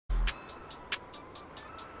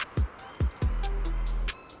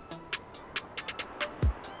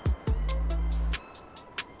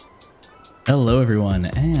Hello everyone,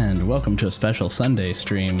 and welcome to a special Sunday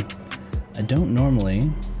stream. I don't normally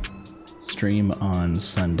stream on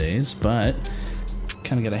Sundays, but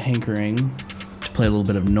kind of got a hankering to play a little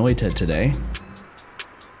bit of Noita today.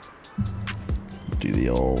 Do the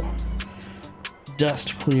old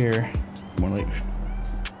dust clear, more like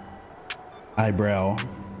eyebrow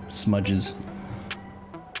smudges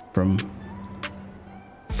from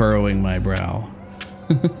furrowing my brow.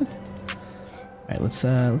 Alright, let's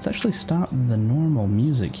actually stop the normal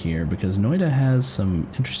music here because Noita has some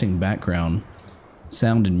interesting background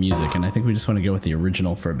sound and music, and I think we just want to go with the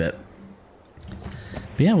original for a bit.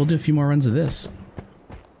 But yeah, we'll do a few more runs of this.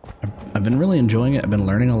 I've been really enjoying it. I've been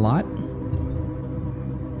learning a lot.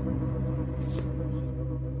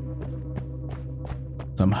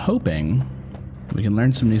 So I'm hoping we can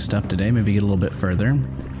learn some new stuff today, maybe get a little bit further.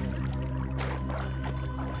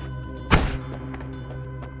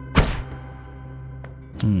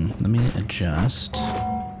 Let me adjust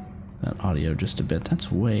that audio just a bit.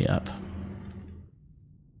 That's way up.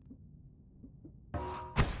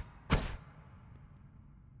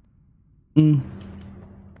 We'll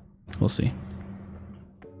see.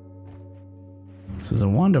 So there's a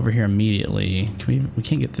wand over here immediately. We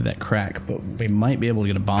can't get through that crack, but we might be able to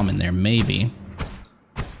get a bomb in there, maybe.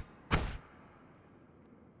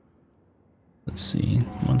 Let's see.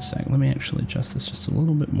 One sec. Let me actually adjust this just a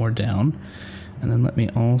little bit more down. And then let me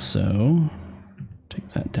also take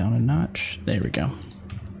that down a notch. There we go.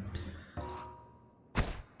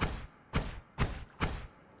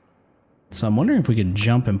 So I'm wondering if we could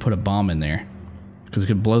jump and put a bomb in there, because we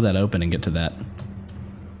could blow that open and get to that.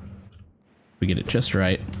 We get it just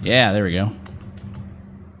right. Yeah, there we go.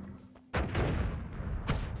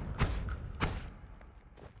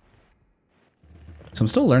 So I'm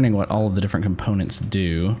still learning what all of the different components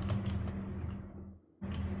do.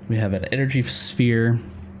 We have an energy sphere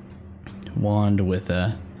wand with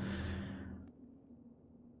a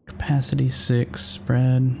capacity 6,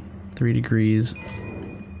 spread 3 degrees.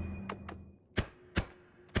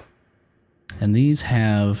 And these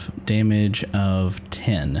have damage of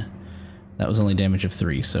 10. That was only damage of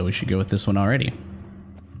 3, so we should go with this one already.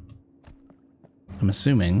 I'm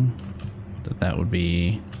assuming that that would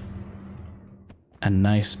be a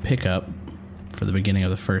nice pickup for the beginning of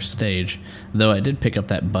the first stage, though I did pick up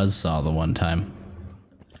that buzzsaw the one time.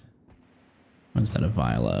 What is that a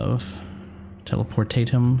vial of?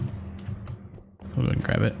 Teleportatum. We'll go and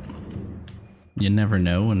grab it. You never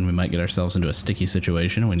know when we might get ourselves into a sticky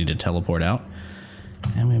situation and we need to teleport out.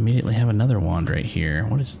 And we immediately have another wand right here.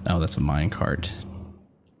 What is... oh, that's a minecart.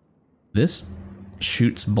 This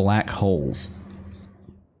shoots black holes.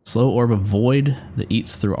 Slow orb of void that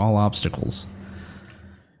eats through all obstacles.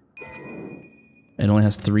 It only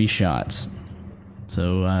has 3 shots,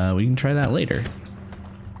 so we can try that later.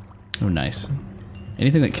 Oh, nice.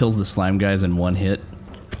 Anything that kills the slime guys in one hit,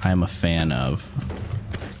 I am a fan of.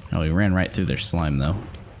 Oh, we ran right through their slime, though.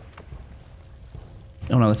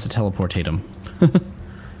 Oh no, that's a teleportatum.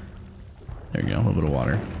 There you go, a little bit of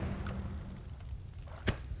water.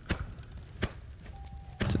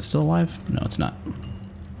 Is it still alive? No, it's not.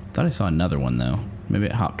 Thought I saw another one, though. Maybe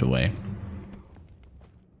it hopped away.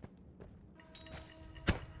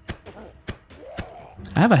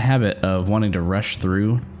 I have a habit of wanting to rush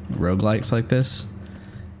through roguelikes like this,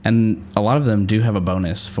 and a lot of them do have a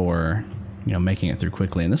bonus for, you know, making it through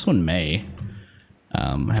quickly, and this one may.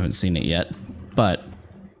 I haven't seen it yet, but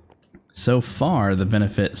so far the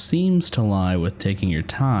benefit seems to lie with taking your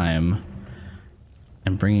time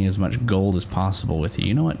and bringing as much gold as possible with you.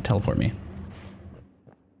 You know what? Teleport me.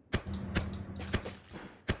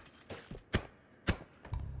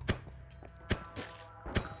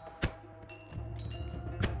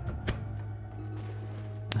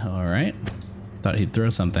 Alright. Thought he'd throw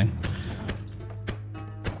something.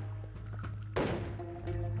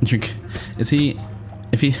 Is he...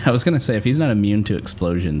 I was gonna say, if he's not immune to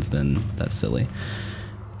explosions, then that's silly.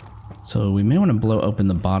 So we may want to blow open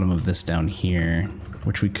the bottom of this down here,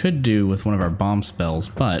 which we could do with one of our bomb spells,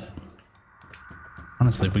 but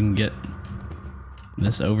honestly, if we can get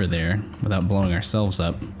this over there without blowing ourselves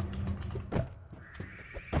up...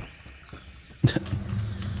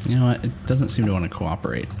 You know what? It doesn't seem to want to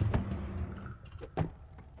cooperate.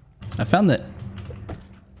 I found that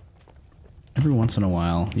every once in a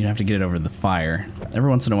while, you have to get it over the fire. Every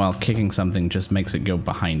once in a while, kicking something just makes it go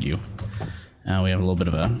behind you. We have a little bit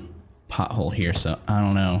of a pothole here, so I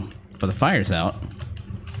don't know. But the fire's out,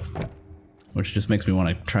 which just makes me want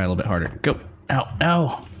to try a little bit harder. Go! Ow!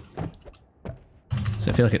 Ow!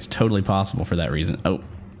 So I feel like it's totally possible for that reason. Oh,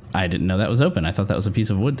 I didn't know that was open. I thought that was a piece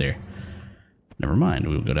of wood there. Never mind,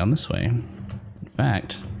 we will go down this way. In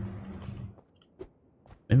fact,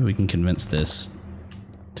 Maybe we can convince this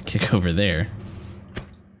to kick over there.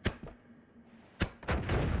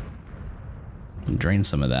 And drain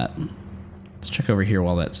some of that. Let's check over here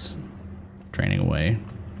while that's draining away.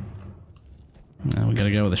 Now we gotta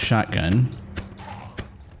go with a shotgun.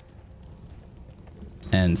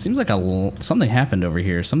 And seems like something happened over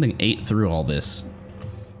here. Something ate through all this.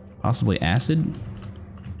 Possibly acid?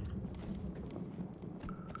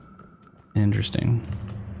 Interesting.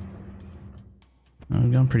 Well,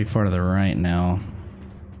 we've gone pretty far to the right now.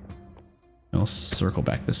 We'll circle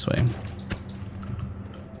back this way.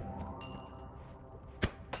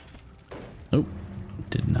 Oh,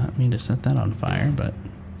 did not mean to set that on fire, but...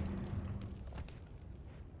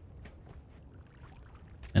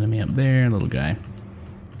 Enemy up there, little guy.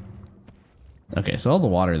 Okay, so all the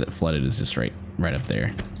water that flooded is just right up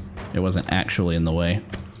there. It wasn't actually in the way.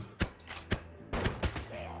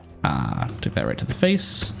 Ah, took that right to the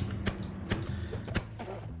face.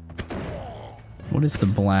 What is the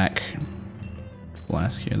black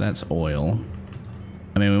flask here? That's oil.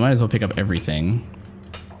 I mean, we might as well pick up everything.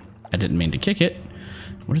 I didn't mean to kick it.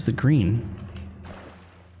 What is the green?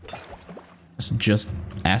 It's just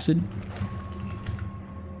acid?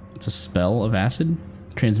 It's a spell of acid?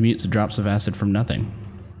 Transmutes drops of acid from nothing.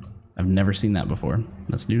 I've never seen that before.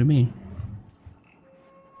 That's new to me.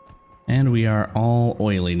 And we are all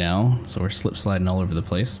oily now, so we're slip sliding all over the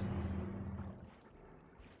place.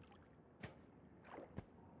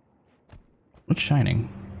 What's shining?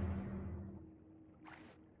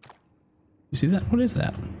 You see that? What is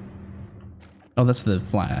that? Oh, that's the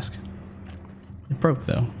flask. It broke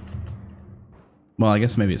though. Well, I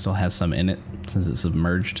guess maybe it still has some in it since it's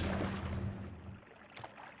submerged.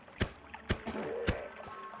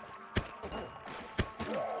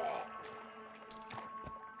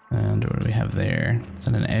 And what do we have there? Is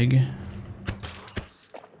that an egg?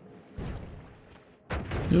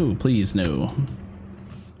 Ooh, please, no.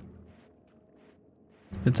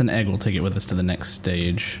 If it's an egg, we'll take it with us to the next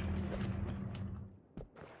stage.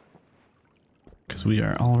 Because we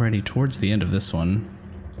are already towards the end of this one.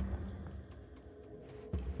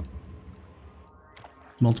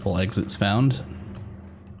 Multiple exits found.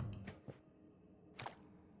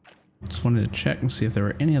 Just wanted to check and see if there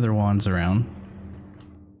were any other wands around.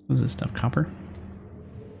 What is this stuff? Copper?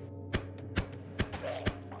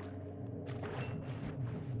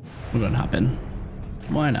 We're going to hop in.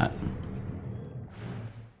 Why not?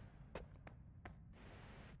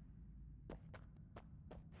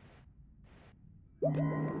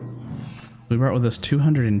 We brought with us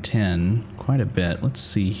 210, quite a bit. Let's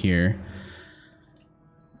see here.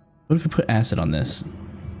 What if we put acid on this?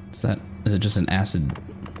 Is it just an acid?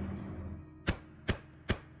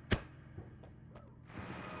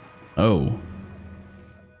 Oh.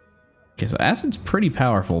 Okay, so acid's pretty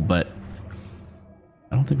powerful, but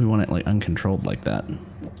I don't think we want it like uncontrolled like that.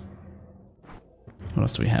 What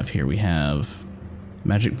else do we have here? We have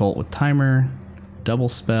magic bolt with timer, double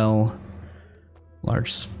spell,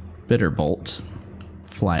 large spitter bolt,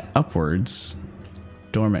 fly upwards,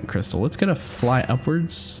 dormant crystal. Let's get a fly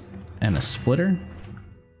upwards and a splitter.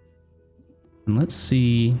 And let's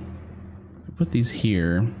see, put these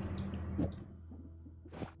here.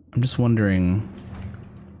 I'm just wondering.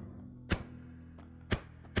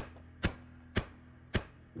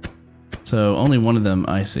 So only one of them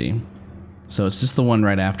I see. So it's just the one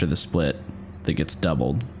right after the split that gets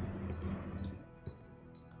doubled.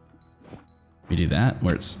 We do that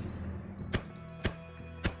where it's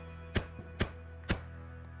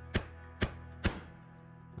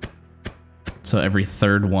so every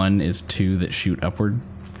third one is 2 that shoot upward.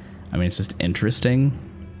 I mean, it's just interesting.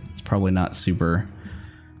 It's probably not super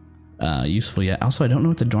useful yet. Also, I don't know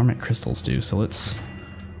what the dormant crystals do, so let's see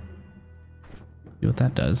what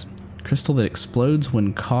that does. Crystal that explodes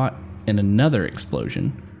when caught in another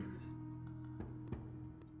explosion.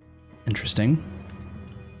 Interesting.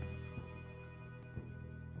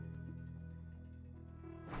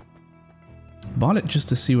 Bought it just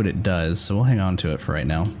to see what it does, so we'll hang on to it for right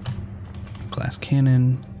now. Glass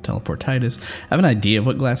cannon, teleportitis. I have an idea of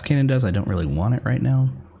what glass cannon does. I don't really want it right now.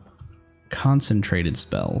 Concentrated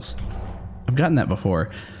spells. I've gotten that before.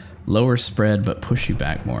 Lower spread, but push you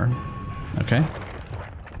back more. Okay.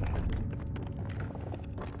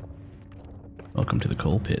 Welcome to the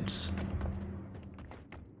coal pits.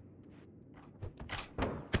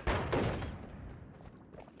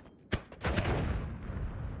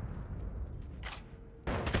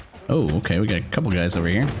 Oh, okay, we got a couple guys over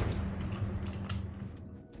here.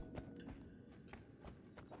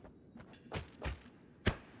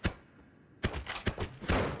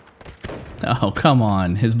 Oh, come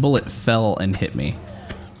on. His bullet fell and hit me.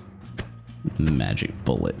 Magic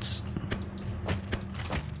bullets.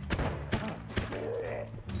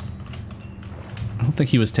 I don't think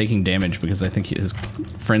he was taking damage because I think his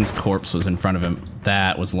friend's corpse was in front of him.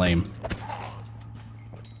 That was lame.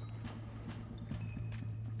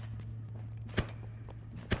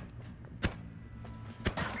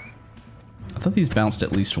 I thought these bounced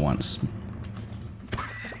at least once.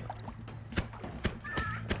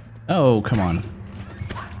 Oh, come on.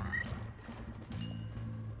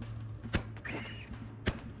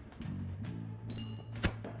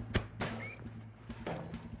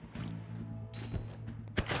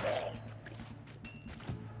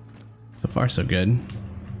 So far, so good.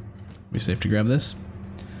 We safe to grab this?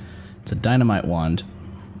 It's a dynamite wand.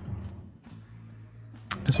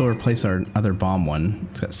 This will replace our other bomb one.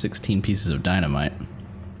 It's got 16 pieces of dynamite.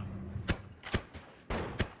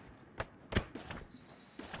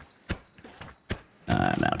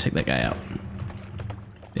 Now take that guy out.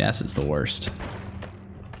 The acid's the worst.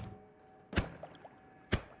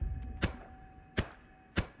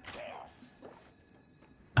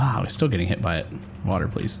 Ah, we're still getting hit by it. Water,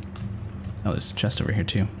 please. Oh, there's a chest over here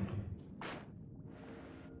too.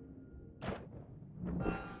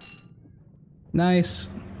 Nice.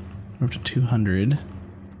 We're up to 200.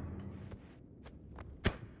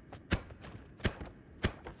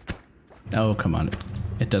 Oh, come on.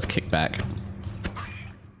 It does kick back.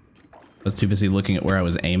 I was too busy looking at where I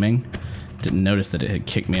was aiming. Didn't notice that it had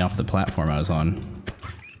kicked me off the platform I was on.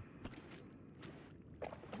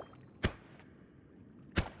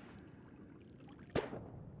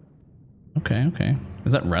 Okay, okay.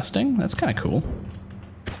 Is that resting? That's kind of cool.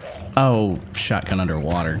 Oh, shotgun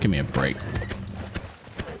underwater. Give me a break.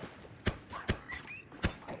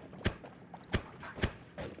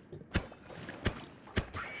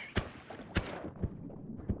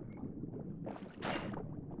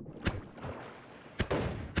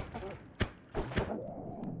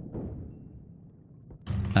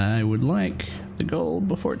 I would like the gold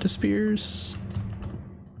before it disappears.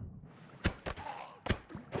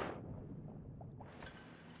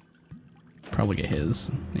 Probably get his.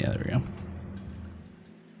 Yeah, there we go.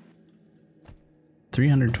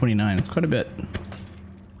 329. It's quite a bit.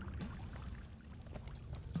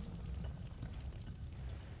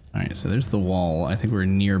 Alright, so there's the wall. I think we're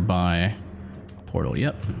nearby portal.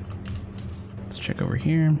 Yep. Let's check over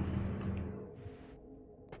here.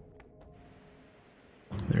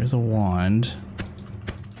 There's a wand.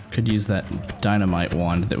 Could use that dynamite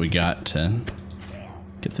wand that we got to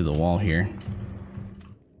get through the wall here.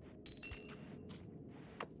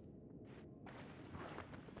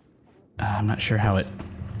 I'm not sure how it...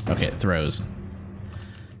 Okay, it throws.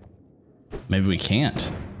 Maybe we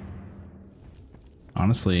can't.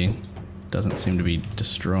 Honestly, doesn't seem to be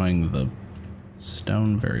destroying the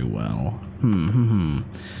stone very well.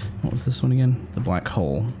 What was this one again? The black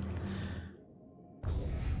hole.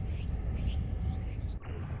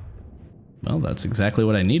 Well, that's exactly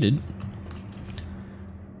what I needed.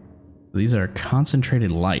 These are concentrated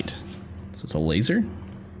light. So it's a laser?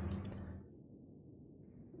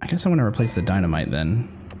 I guess I want to replace the dynamite then.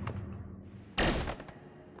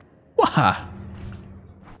 Wah! How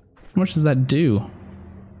much does that do?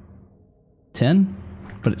 10?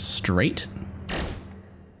 But it's straight?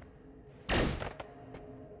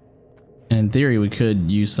 And in theory, we could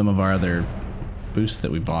use some of our other boosts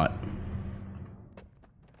that we bought.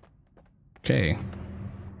 Okay.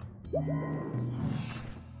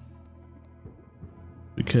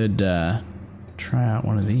 We could try out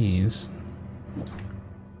one of these.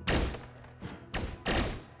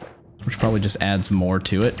 Which probably just adds more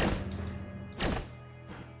to it.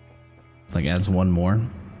 Like adds one more.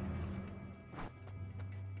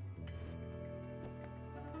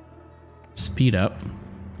 Speed up.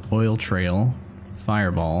 Oil trail.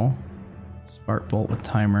 Fireball. Spark bolt with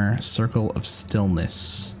timer. Circle of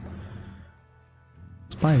stillness.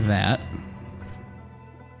 Let's buy that.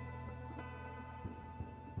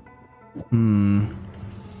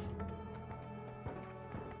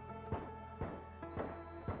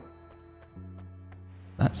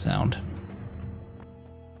 That sound.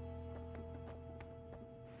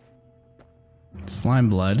 Slime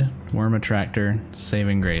blood, worm attractor,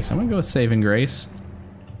 saving grace. I'm gonna go with saving grace.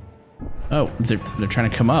 Oh, they're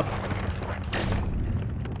trying to come up.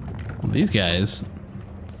 Well, these guys.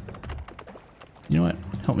 You know what?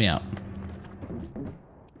 Help me out.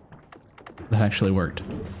 That actually worked.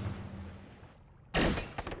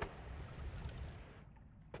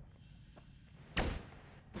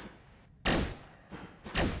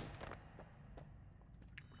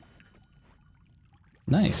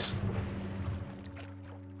 Nice.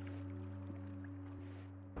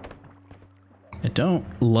 It don't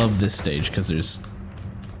love this stage because there's...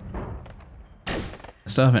 I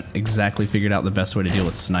still haven't exactly figured out the best way to deal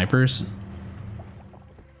with snipers.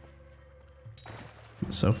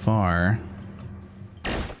 So far,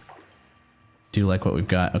 do like what we've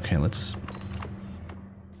got. Okay, let's...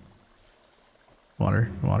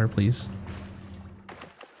 Water, please.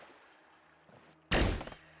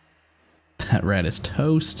 That rat is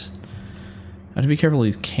toast. I have to be careful of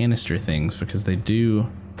these canister things because they do...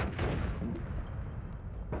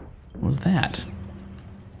 What was that?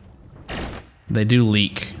 They do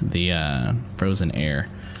leak the frozen air.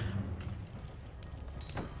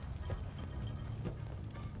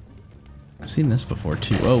 I've seen this before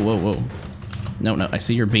too. Whoa, whoa, whoa. No, I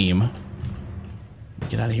see your beam.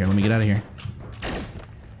 Get out of here. Let me get out of here.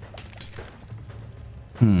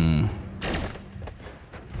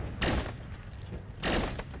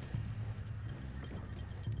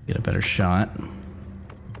 Get a better shot.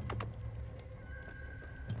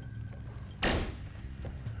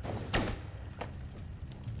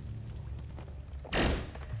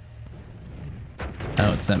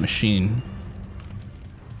 Oh, it's that machine.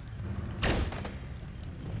 How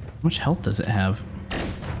much health does it have?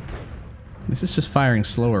 This is just firing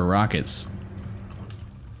slower rockets.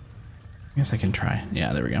 I guess I can try.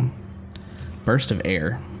 Yeah, there we go. Burst of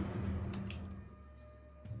air.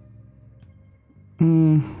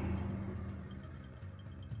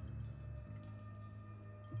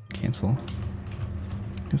 Cancel.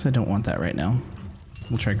 Guess I don't want that right now.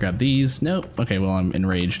 We'll try to grab these. Nope. Okay, well, I'm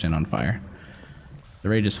enraged and on fire. The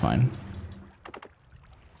rage is fine.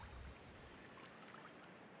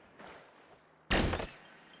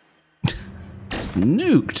 Just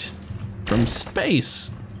nuked from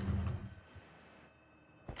space.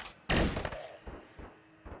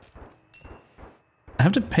 I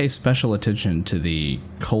have to pay special attention to the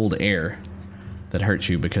cold air that hurts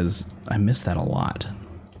you because I miss that a lot.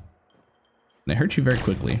 They hurt you very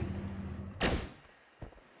quickly.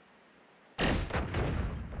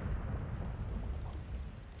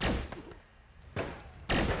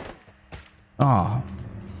 Oh.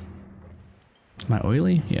 Am I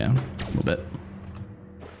oily? Yeah, a little bit.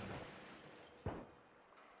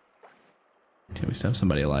 Okay, we still have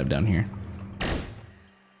somebody alive down here.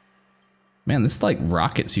 Man, this like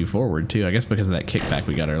rockets you forward too. I guess because of that kickback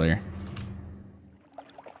we got earlier.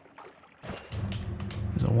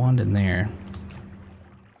 There's a wand in there.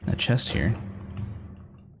 A chest here.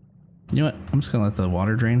 You know what? I'm just gonna let the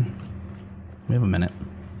water drain. We have a minute.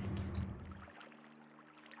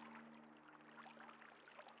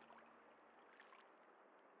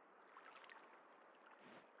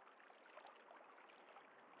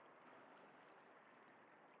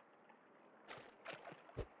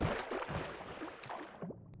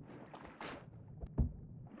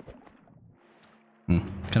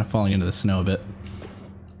 Kind of falling into the snow a bit.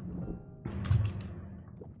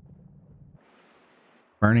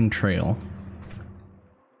 Burning trail.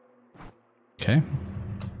 Okay.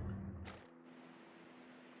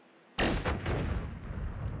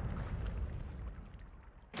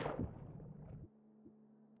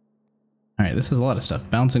 Alright, this is a lot of stuff.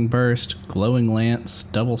 Bouncing burst, glowing lance,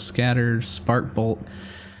 double scatter, spark bolt.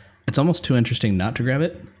 It's almost too interesting not to grab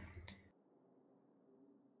it.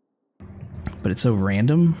 But it's so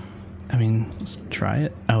random. I mean, let's try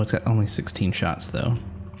it. Oh, it's got only 16 shots though.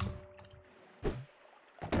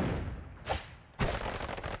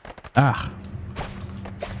 Ah.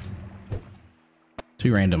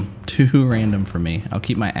 Too random. Too random for me. I'll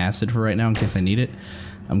keep my acid for right now in case I need it.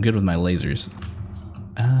 I'm good with my lasers.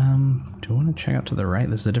 Do I want to check out to the right?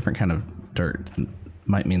 This is a different kind of dirt.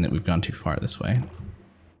 Might mean that we've gone too far this way.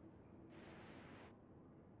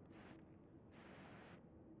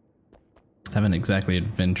 Haven't exactly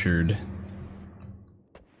ventured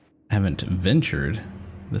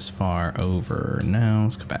this far over. No,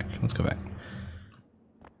 let's go back. Let's go back.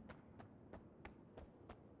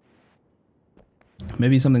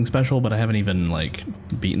 Maybe something special, but I haven't even like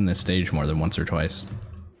beaten this stage more than once or twice.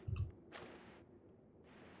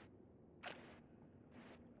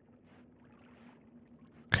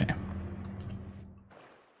 Okay.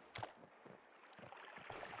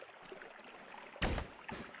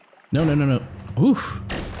 No, no, no, no. Oof.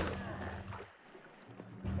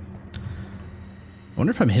 I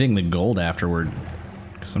wonder if I'm hitting the gold afterward.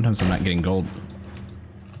 Because sometimes I'm not getting gold.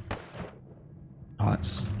 Oh,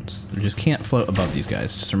 that's... We just can't float above these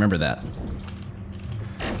guys. Just remember that.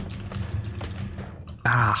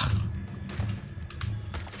 Ah.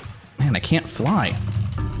 Man, I can't fly.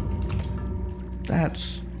 That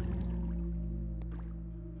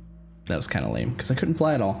was kind of lame, because I couldn't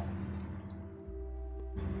fly at all.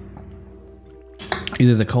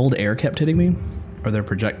 Either the cold air kept hitting me, Or their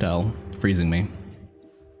projectile freezing me.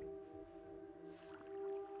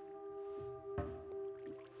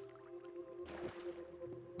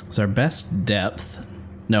 So our best depth...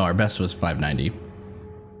 No, our best was 590.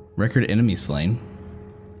 Record enemy slain.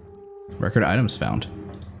 Record items found.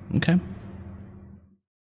 Okay.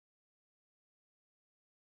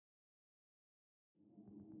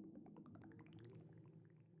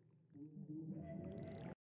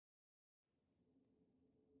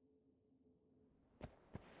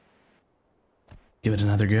 Give it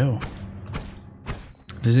another go.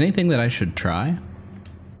 If there's anything that I should try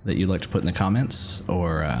that you'd like to put in the comments,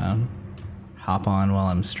 or hop on while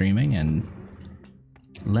I'm streaming and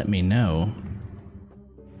let me know.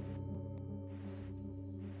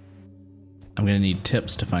 I'm gonna need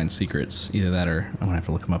tips to find secrets. Either that or I'm gonna have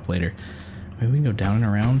to look them up later. Maybe we can go down and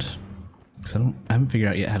around. Cause I haven't figured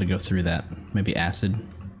out yet how to go through that. Maybe acid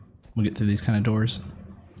will get through these kind of doors.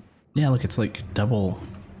 Yeah, look, it's like double.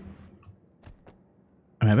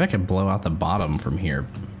 I mean, I bet I could blow out the bottom from here,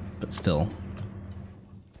 but still.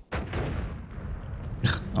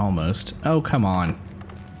 Almost. Oh, come on.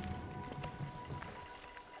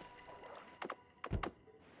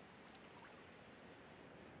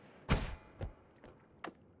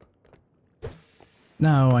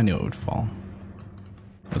 No, I knew it would fall.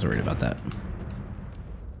 I was worried about that.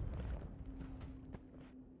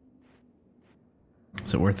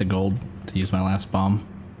 Is it worth the gold to use my last bomb?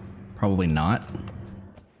 Probably not.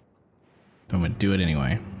 But I'm gonna do it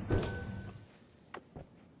anyway.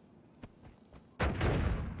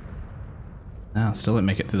 No, still didn't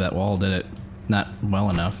make it through that wall, did it? Not well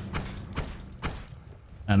enough.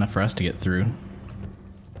 Not enough for us to get through.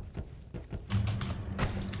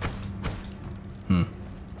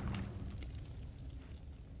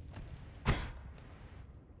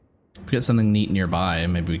 If we get something neat nearby,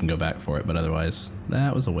 maybe we can go back for it, but otherwise,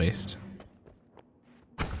 that was a waste.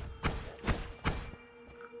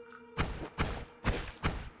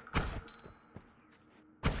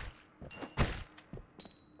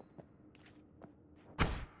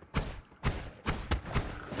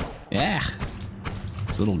 Yeah,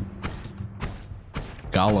 these little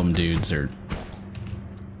golem dudes are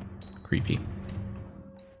creepy.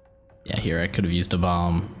 Yeah, here I could have used a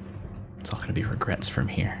bomb. It's all gonna be regrets from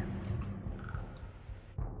here.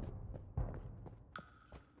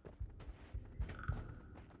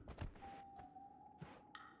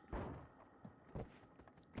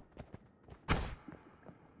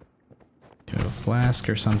 Do a flask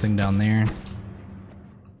or something down there.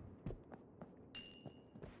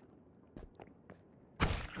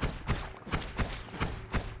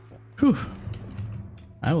 Whew.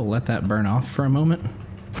 I will let that burn off for a moment.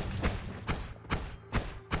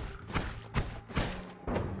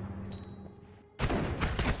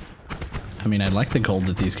 I mean, I like the gold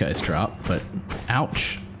that these guys drop, but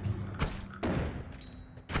ouch.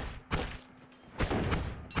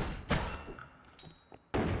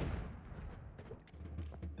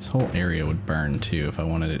 This whole area would burn too if I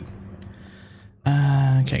wanted it.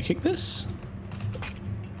 Can I kick this?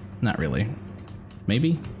 Not really.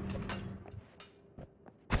 Maybe?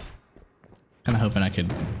 Kinda hoping I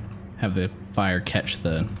could have the fire catch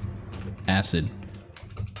the acid.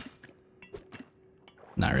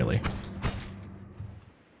 Not really.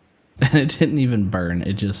 And it didn't even burn,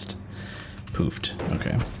 it just poofed.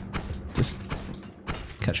 Okay. Just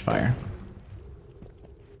catch fire.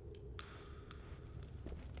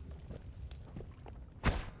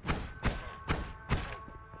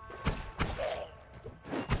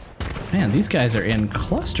 Man, these guys are in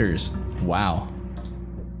clusters. Wow.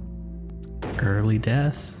 Early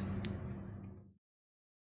death.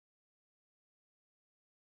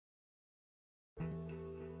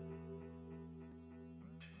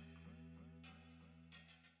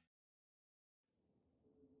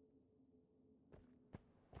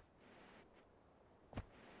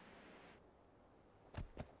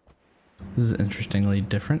 This is interestingly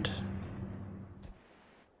different.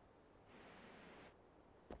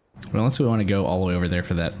 But unless we want to go all the way over there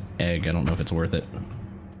for that egg, I don't know if it's worth it.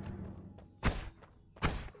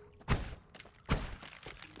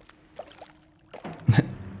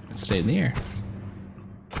 Stay in the air.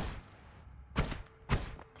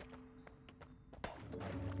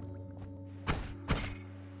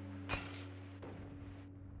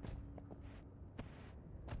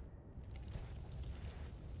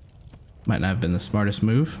 Might not have been the smartest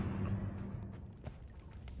move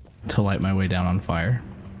to light my way down on fire.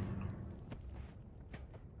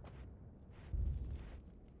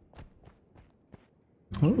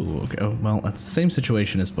 Oh, okay. Oh, well, that's the same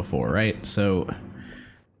situation as before, right? So,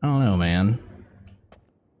 I don't know, man.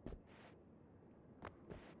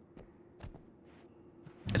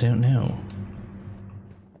 I don't know.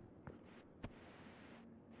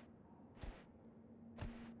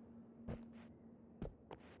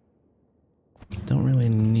 Don't really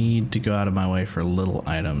need to go out of my way for little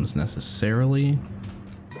items necessarily.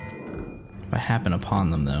 If I happen upon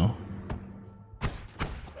them, though.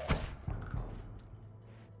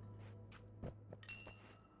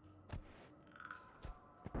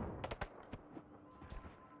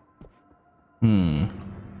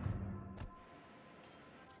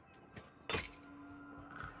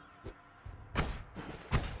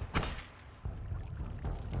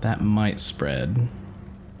 That might spread.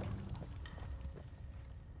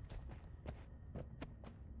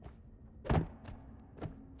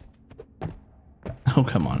 Oh,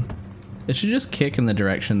 come on. It should just kick in the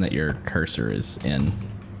direction that your cursor is in.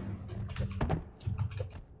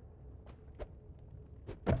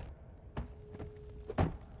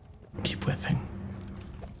 Keep whiffing.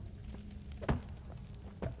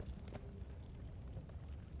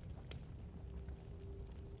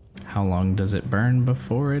 How long does it burn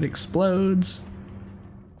before it explodes?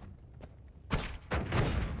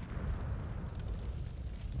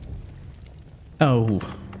 Oh.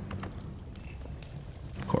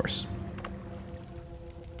 Of course.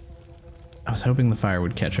 I was hoping the fire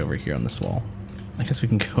would catch over here on this wall. I guess we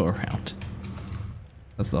can go around.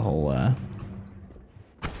 That's the whole,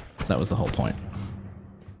 that was the whole point.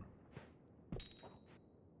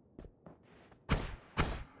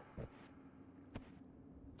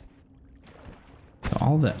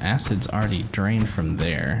 All the acid's already drained from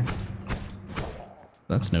there.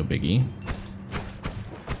 That's no biggie.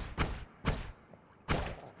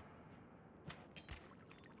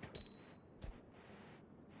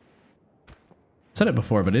 Said it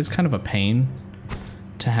before, but it's kind of a pain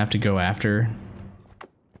to have to go after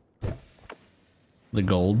the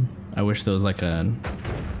gold. I wish there was like an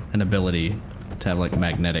ability to have like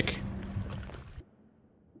magnetic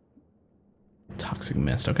toxic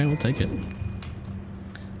mist. Okay, we'll take it.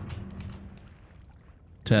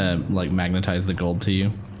 To like magnetize the gold to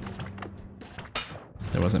you.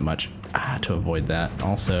 There wasn't much to avoid that.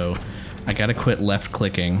 Also, I gotta quit left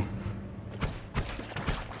clicking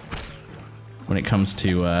when it comes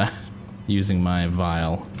to using my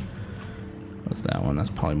vial. What's that one? That's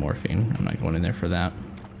polymorphine. I'm not going in there for that.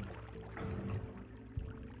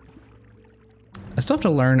 I still have to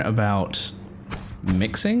learn about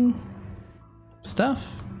mixing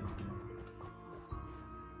stuff.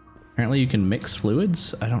 Apparently you can mix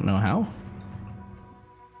fluids. I don't know how.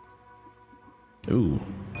 Ooh.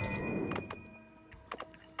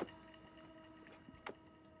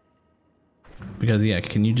 Because yeah,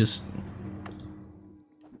 can you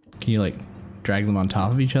like drag them on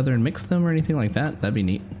top of each other and mix them or anything like that? That'd be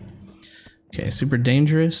neat. Okay, super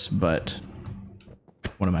dangerous, but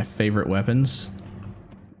one of my favorite weapons.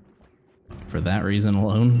 For that reason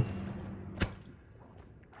alone.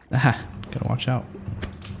 Ah, gotta watch out.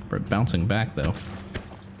 We're bouncing back though.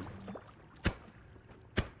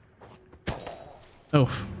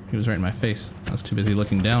 Oh, he was right in my face. I was too busy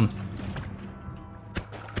looking down.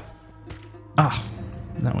 Ah,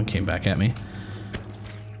 that one came back at me.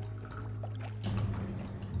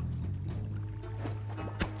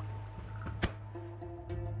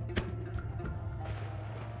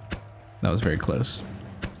 That was very close.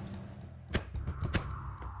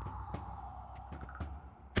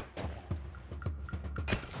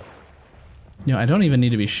 You know, I don't even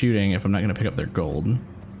need to be shooting if I'm not going to pick up their gold.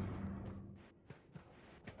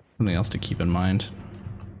 Something else to keep in mind.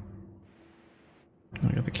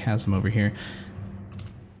 I got the chasm over here.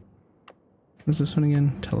 What's this one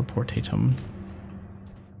again? Teleportatum.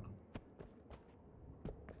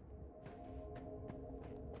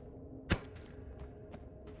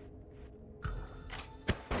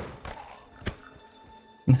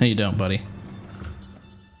 No, you don't, buddy.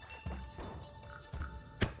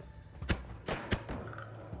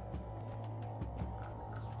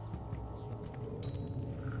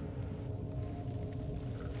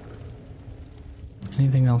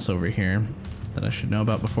 Anything else over here that I should know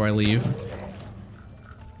about before I leave?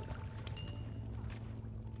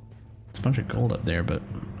 It's a bunch of gold up there, but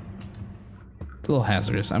it's a little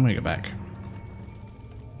hazardous. I'm gonna go back.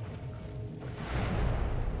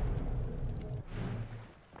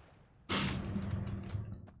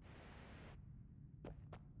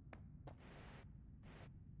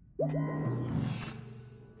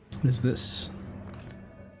 What is this?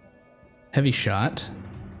 Heavy shot.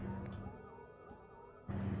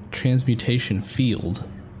 Transmutation field.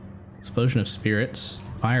 Explosion of spirits.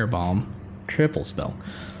 Firebomb. Triple spell.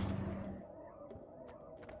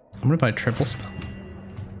 I'm gonna buy triple spell.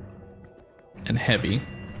 And heavy.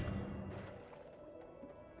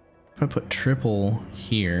 If I put triple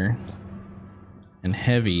here and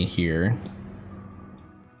heavy here,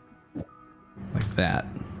 like that.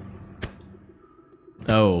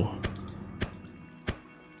 Oh.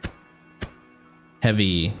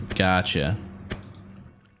 Heavy, gotcha.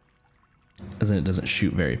 As in it doesn't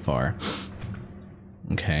shoot very far.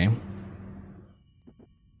 Okay.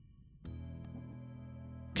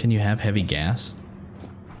 Can you have heavy gas?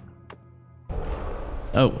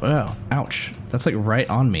 Oh, oh, ouch. That's like right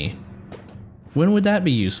on me. When would that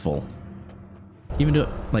be useful? Even do it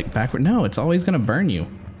like backward? No, it's always gonna burn you.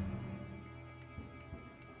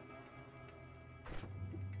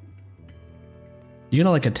 You gotta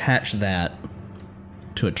like attach that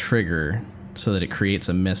to a trigger so that it creates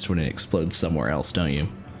a mist when it explodes somewhere else, don't you?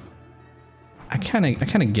 I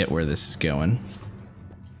kinda get where this is going.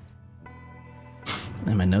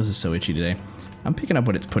 And my nose is so itchy today. I'm picking up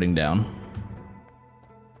what it's putting down.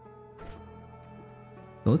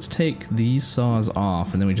 So let's take these saws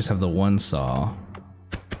off, and then we just have the one saw.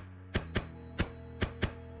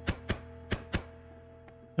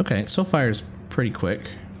 Okay, so fires pretty quick.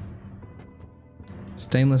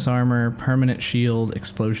 Stainless armor, permanent shield,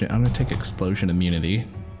 explosion. I'm gonna take explosion immunity.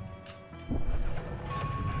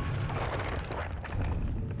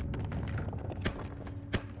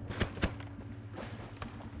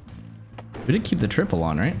 We did keep the triple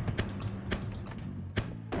on, right?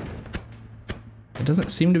 It doesn't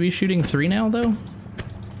seem to be shooting 3 now, though.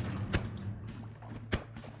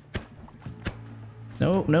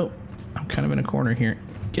 No, no. I'm kind of in a corner here.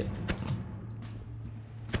 Get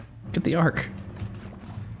the arc.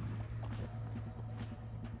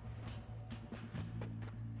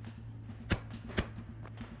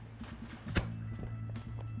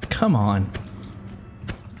 Come on.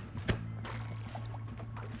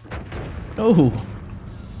 Oh.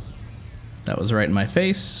 That was right in my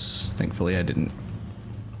face. Thankfully I didn't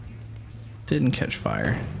catch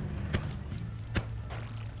fire.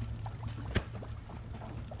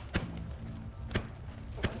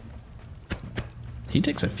 He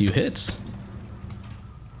takes a few hits.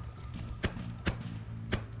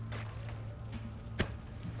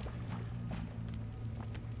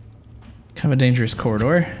 Kind of a dangerous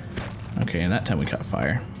corridor. Okay, and that time we caught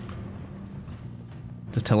fire.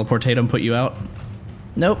 Does teleportatum put you out?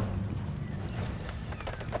 Nope.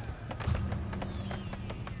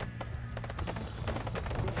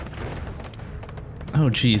 Oh,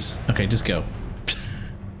 jeez. Okay, just go.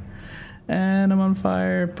 And I'm on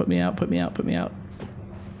fire. Put me out, put me out, put me out.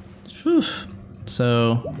 Whew.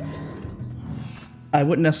 So, I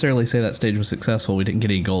wouldn't necessarily say that stage was successful. We didn't get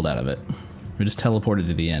any gold out of it. We just teleported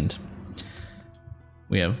to the end.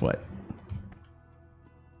 We have what?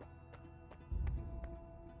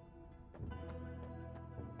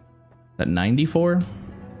 That 94?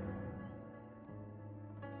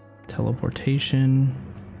 Teleportation.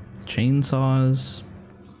 Chainsaws.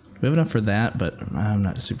 We have enough for that, but I'm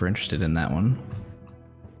not super interested in that one.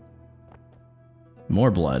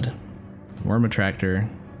 More blood. Worm attractor.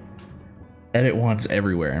 Edit wands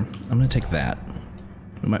everywhere. I'm gonna take that.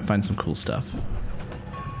 We might find some cool stuff.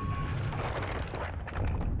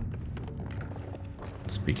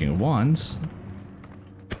 Speaking of wands.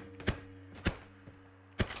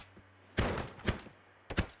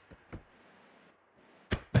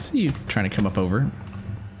 I see you trying to come up over.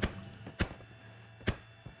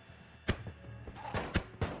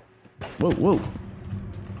 Whoa, whoa.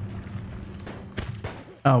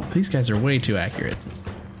 Oh, these guys are way too accurate.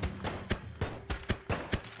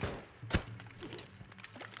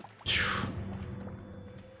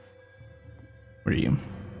 What are you?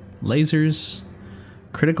 Lasers.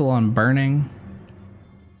 Critical on burning.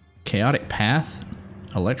 Chaotic path.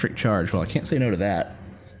 Electric charge. Well, I can't say no to that.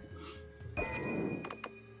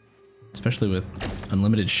 Especially with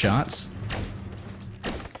unlimited shots.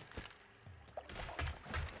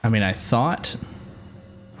 I mean, I thought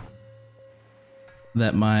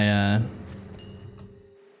that my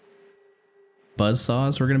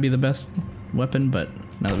buzzsaws were going to be the best weapon, but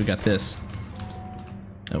now that we got this...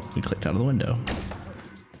 Oh, we clicked out of the window.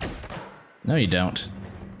 No, you don't.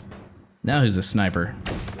 Now who's a sniper?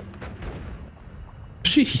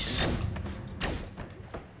 Jeez.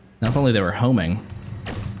 Now if only they were homing.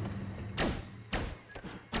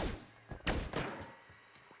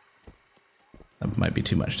 That might be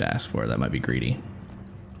too much to ask for. That might be greedy.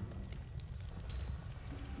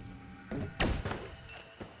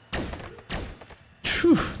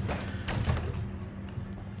 Whew.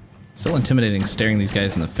 Still intimidating staring these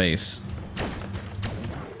guys in the face.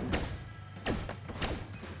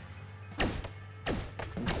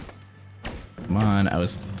 Come on, I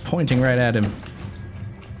was pointing right at him.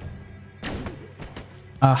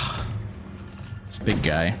 Ah. big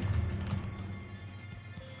guy.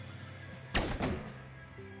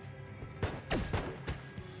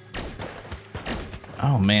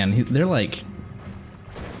 Oh man, they're like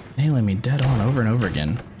nailing me dead on over and over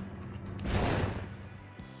again.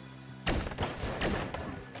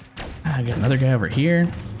 I got another guy over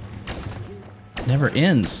here. Never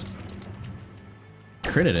ends.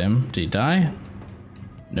 Critted him. Did he die?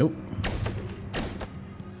 Nope.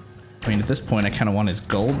 I mean, at this point, I kind of want his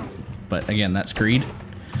gold, but again, that's greed.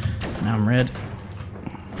 Now I'm red.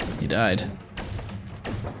 He died.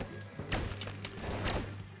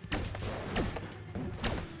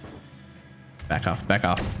 Back off, back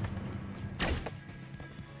off.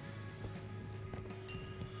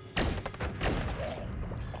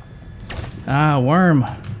 Ah, worm.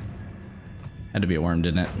 Had to be a worm,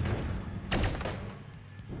 didn't it?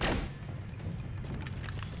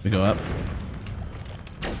 We go up.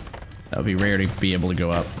 That would be rare to be able to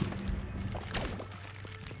go up.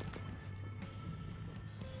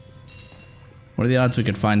 What are the odds we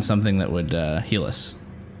could find something that would heal us?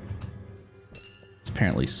 It's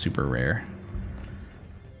apparently super rare.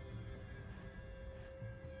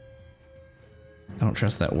 I don't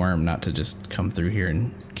trust that worm not to just come through here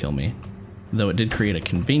and kill me. Though it did create a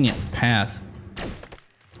convenient path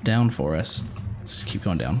down for us. Let's just keep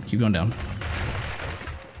going down, keep going down.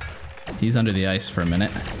 He's under the ice for a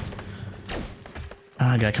minute.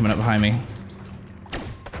 Ah, guy coming up behind me.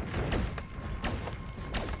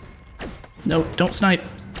 No, don't snipe.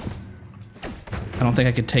 I don't think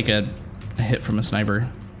I could take a hit from a sniper.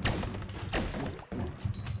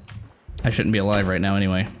 I shouldn't be alive right now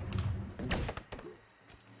anyway.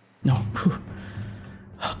 No. Whew.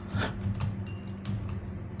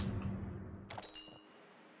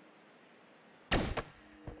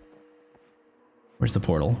 Where's the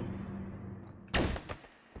portal?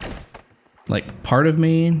 Like, part of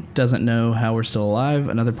me doesn't know how we're still alive.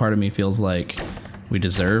 Another part of me feels like we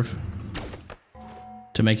deserve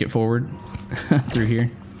to make it forward through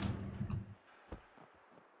here.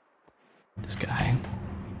 This guy.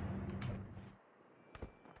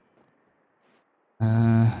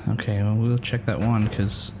 Okay, well, we'll check that one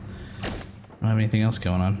because I don't have anything else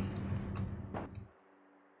going on.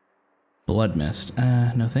 Blood mist.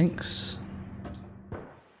 No thanks.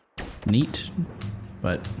 Neat,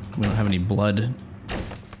 but we don't have any blood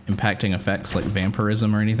impacting effects like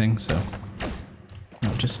vampirism or anything, so no,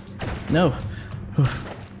 just no.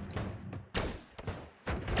 Oof.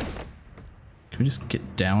 Can we just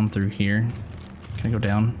get down through here? Can I go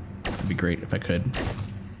down? That'd be great if I could.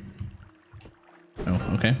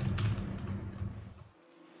 Oh, okay.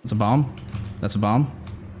 That's a bomb. That's a bomb.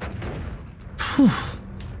 Whew.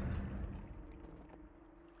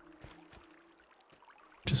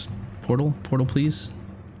 Just portal, portal, please.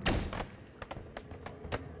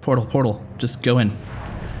 Portal, portal. Just go in.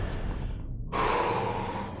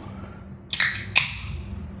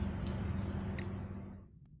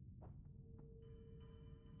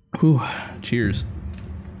 Whew. Cheers.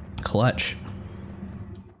 Clutch.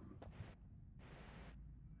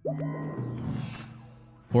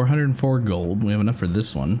 $404 gold. We have enough for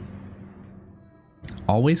this one.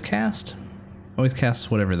 Always cast? Always cast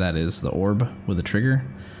whatever that is. The orb with a trigger.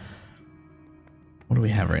 What do we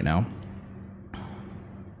have right now?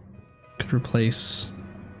 Could replace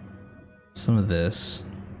some of this.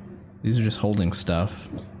 These are just holding stuff.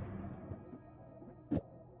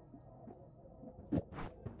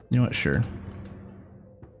 You know what? Sure.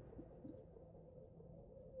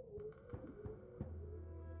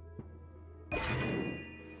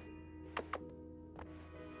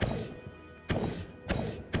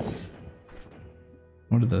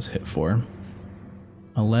 What did those hit for?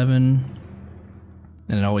 11.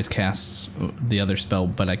 And it always casts the other spell,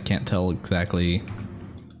 but I can't tell exactly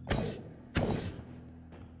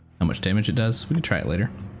how much damage it does. We can try it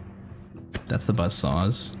later. That's the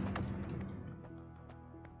buzzsaws.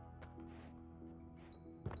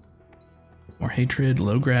 More hatred,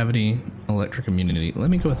 low gravity, electric immunity. Let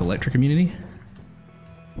me go with electric immunity.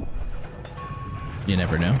 You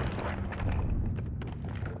never know.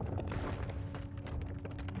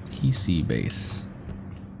 PC base. Is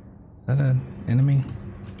that an enemy?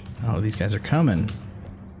 Oh, these guys are coming.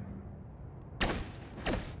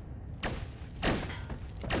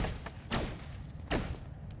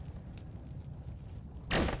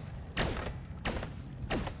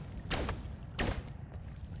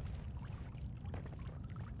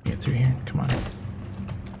 Get through here. Come on.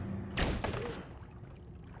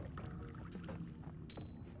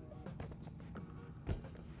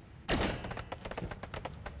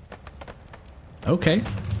 Okay,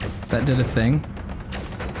 that did a thing.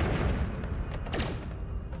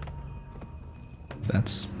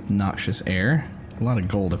 noxious air. A lot of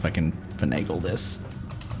gold if I can finagle this.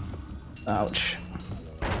 Ouch.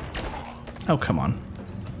 Oh, come on.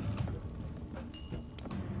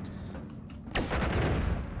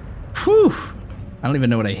 Whew! I don't even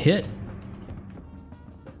know what I hit.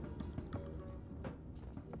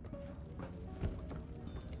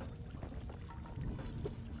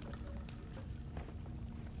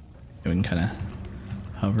 We can kind of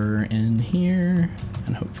hover in here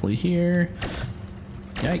and hopefully here.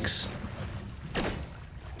 Yikes.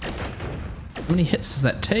 How many hits does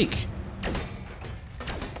that take?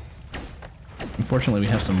 Unfortunately, we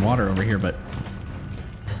have some water over here, but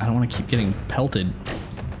I don't want to keep getting pelted.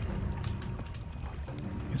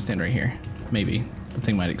 I can stand right here. Maybe. The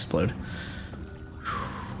thing might explode.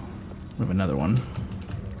 We have another one.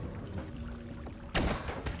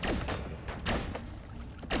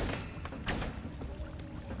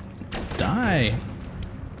 Die.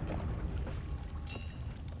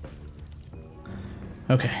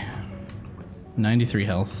 Okay. 93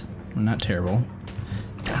 health. Not terrible.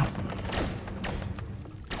 Ow.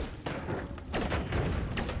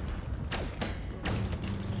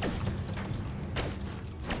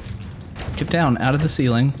 Get down out of the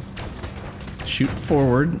ceiling. Shoot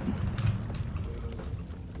forward.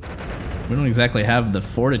 We don't exactly have the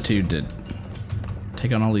fortitude to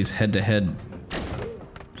take on all these head-to-head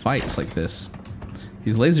fights like this.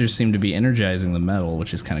 These lasers seem to be energizing the metal,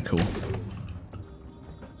 which is kind of cool.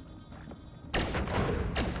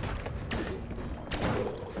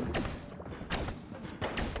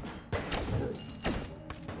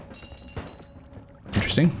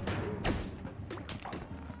 Interesting.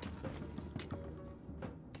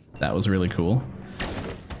 That was really cool.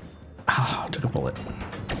 Ah, took a bullet.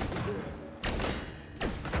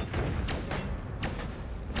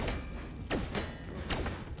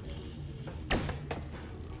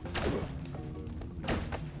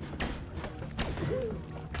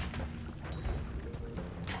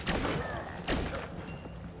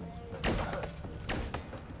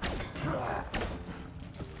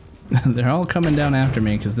 They're all coming down after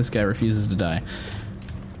me because this guy refuses to die.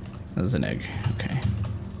 That was an egg. Okay.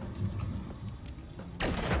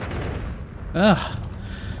 Ugh.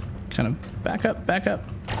 Kind of back up, back up.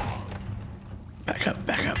 Back up,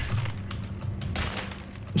 back up.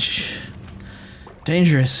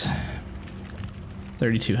 Dangerous.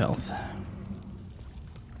 32 health.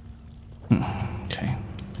 Okay.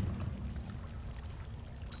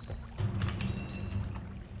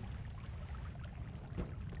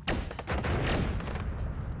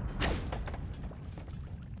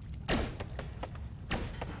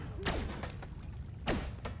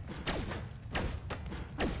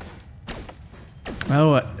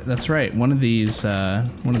 Oh, that's right. One of these,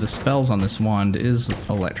 one of the spells on this wand is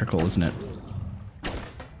electrical, isn't it?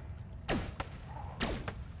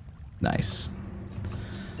 Nice.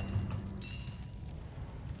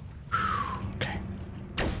 Okay.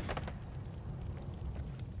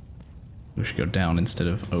 We should go down instead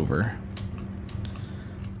of over.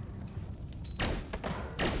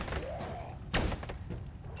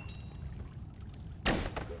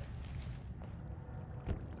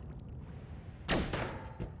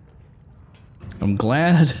 I'm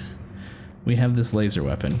glad we have this laser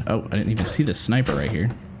weapon. Oh, I didn't even see the sniper right here.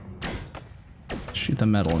 Shoot the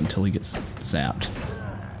metal until he gets zapped.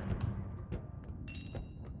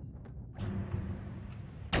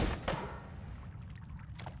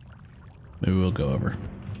 Maybe we'll go over.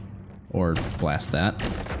 Or blast that.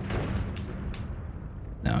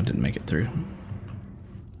 No, I didn't make it through.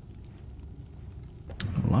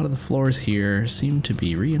 A lot of the floors here seem to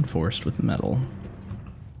be reinforced with metal.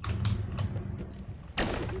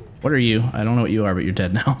 What are you? I don't know what you are, but you're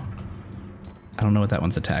dead now. I don't know what that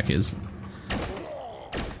one's attack is.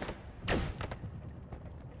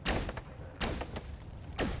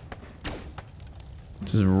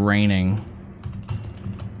 This is raining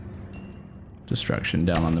destruction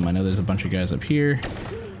down on them. I know there's a bunch of guys up here.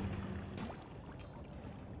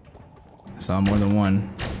 I saw more than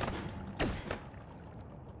one.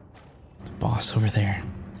 There's a boss over there.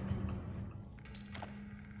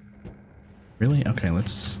 Really? Okay,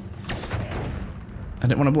 let's... I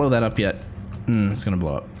didn't want to blow that up yet. It's gonna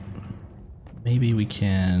blow up. Maybe we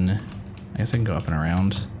can... I guess I can go up and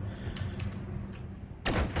around.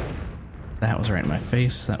 That was right in my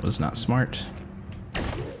face. That was not smart.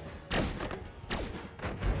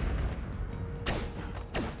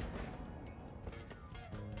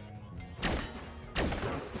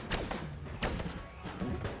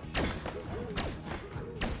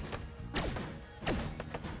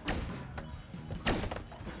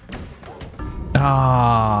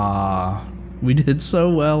 Ah, we did so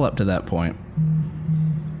well up to that point.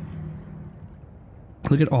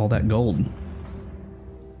 Look at all that gold.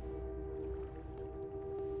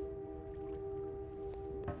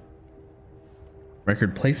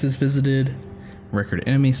 Record places visited, record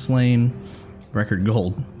enemy slain, record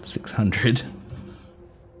gold, 600.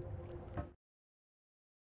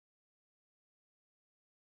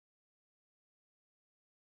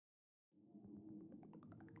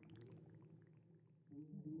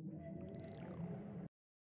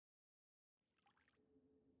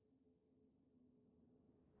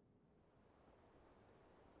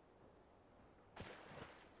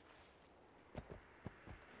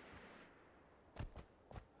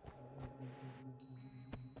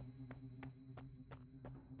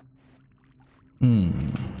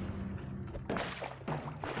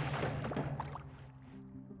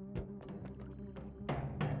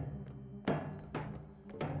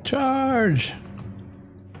 Charge!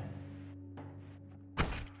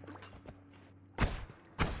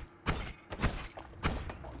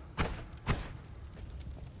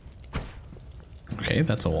 Okay,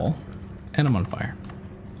 that's a wall. And I'm on fire.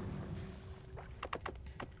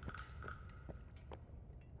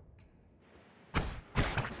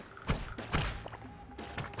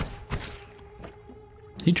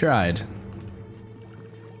 He tried.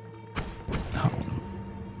 Oh.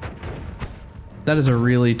 That is a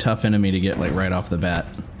really tough enemy to get, like, right off the bat.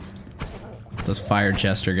 Those fire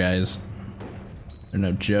chester guys. They're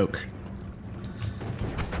no joke.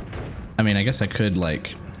 I mean, I guess I could, like,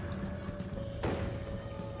 hit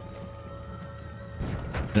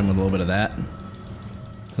him with a little bit of that.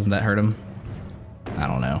 Doesn't that hurt him? I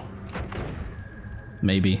don't know.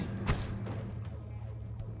 Maybe.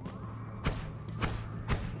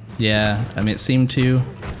 Yeah, I mean, it seemed to.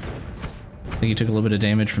 I think he took a little bit of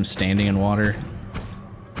damage from standing in water.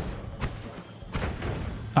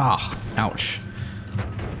 Ah, ouch.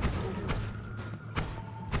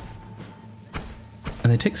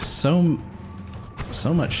 And they take so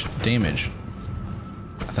much damage.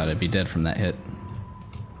 I thought I'd be dead from that hit.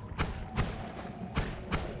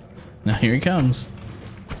 Now here he comes.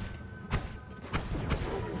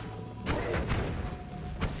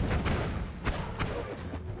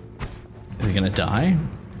 Is he gonna die?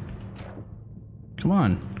 Come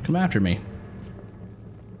on, come after me.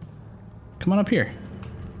 Come on up here.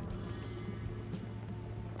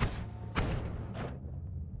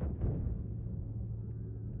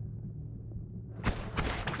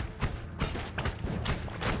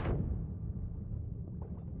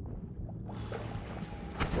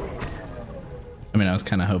 I mean, I was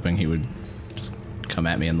kind of hoping he would just come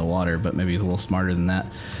at me in the water, but maybe he's a little smarter than that.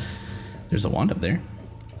 There's a wand up there.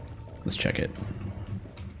 Let's check it.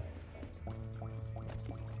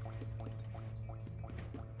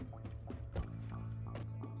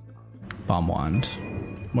 Bomb wand.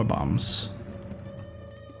 More bombs.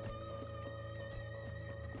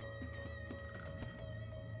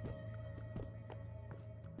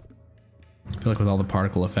 I feel like with all the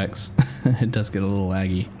particle effects, it does get a little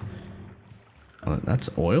laggy. Oh, that's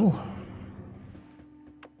oil?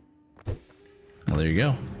 Well, there you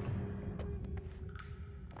go.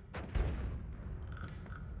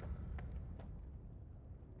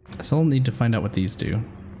 I still need to find out what these do.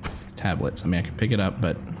 These tablets. I mean, I can pick it up,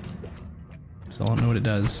 but still don't know what it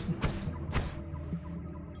does.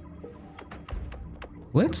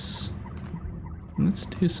 Let's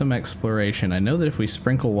do some exploration. I know that if we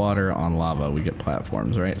sprinkle water on lava, we get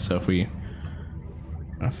platforms, right? So if we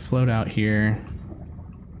float out here,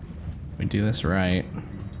 we do this right,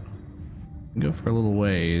 go for a little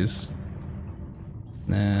ways,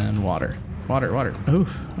 then water.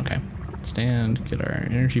 Oof, okay. Stand, get our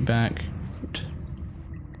energy back. Float.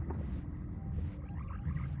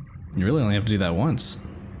 You really only have to do that once.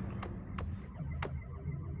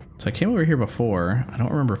 So I came over here before. I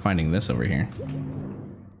don't remember finding this over here.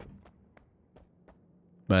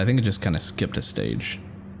 But I think it just kind of skipped a stage.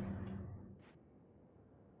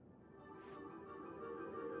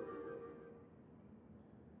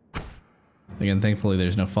 Again, thankfully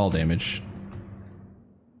there's no fall damage.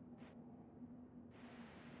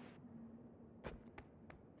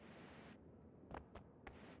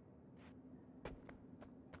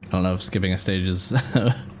 I don't know if skipping a stage is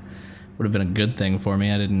would have been a good thing for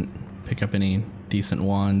me. I didn't pick up any decent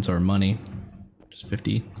wands or money. Just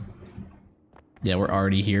 50. Yeah, we're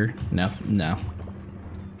already here. No.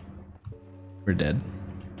 We're dead.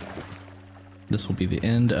 This will be the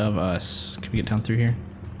end of us. Can we get down through here?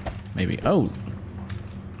 Maybe. Oh!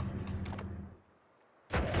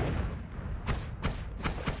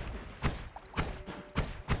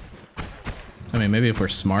 I mean, maybe if we're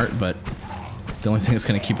smart, but the only thing that's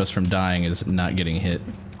going to keep us from dying is not getting hit.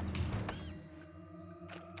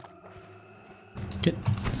 Get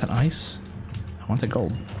that ice? I want the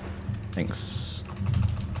gold. Thanks.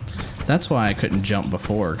 That's why I couldn't jump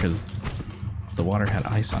before, because the water had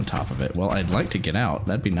ice on top of it. Well, I'd like to get out.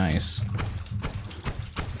 That'd be nice.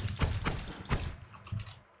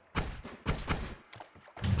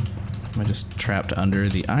 Am I just trapped under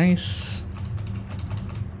the ice?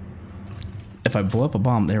 If I blow up a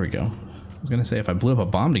bomb, there we go. I was gonna say if I blew up a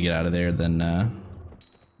bomb to get out of there, then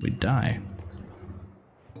we'd die.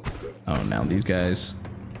 Oh, now these guys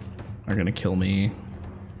are gonna kill me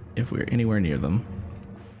if we're anywhere near them.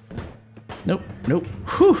 Nope, nope.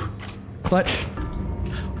 Whew! Clutch.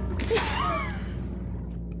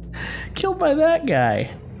 Killed by that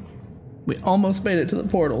guy. We almost made it to the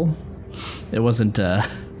portal. It wasn't a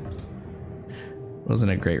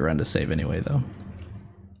great run to save anyway, though.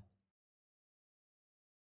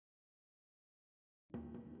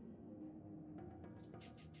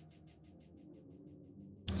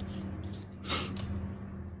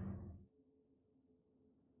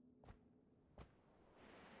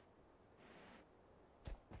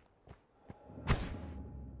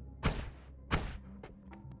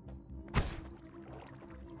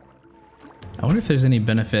 I wonder if there's any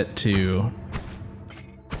benefit to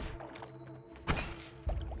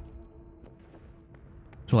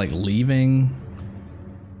like leaving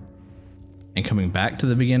and coming back to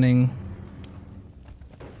the beginning.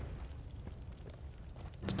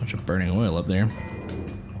 It's a bunch of burning oil up there.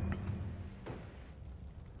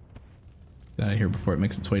 Get out of here before it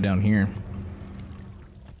makes its way down here.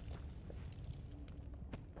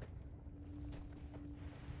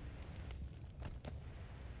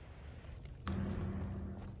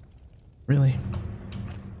 Really?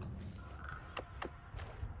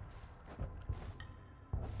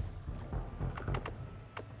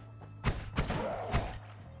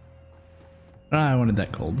 I wanted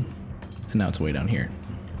that gold. And now it's way down here.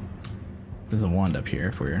 There's a wand up here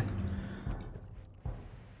if we're...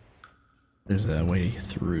 There's a way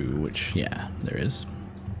through, which, yeah, there is.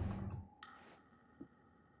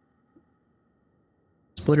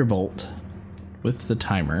 Splitter bolt with the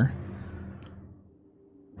timer.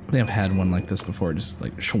 I think I've had one like this before, just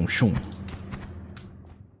like shoom shoom.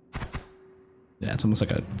 Yeah, it's almost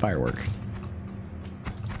like a firework.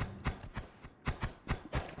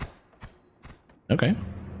 Okay.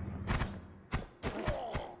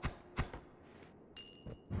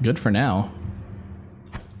 Good for now.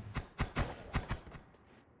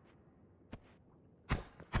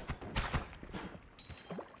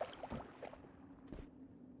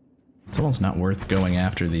 It's almost not worth going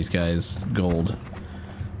after these guys' gold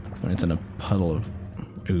when it's in a puddle of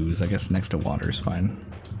ooze. I guess next to water is fine.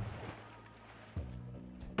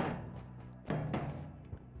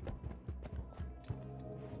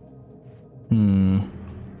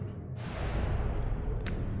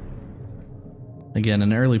 Again,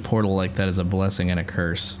 an early portal like that is a blessing and a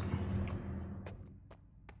curse.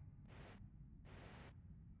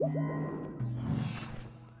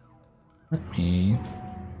 Let me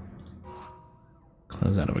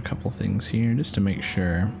close out of a couple things here just to make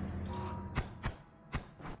sure.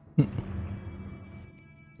 Yeah,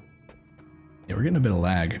 we're getting a bit of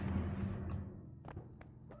lag.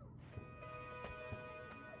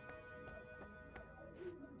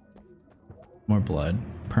 More blood.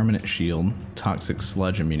 Permanent shield. Toxic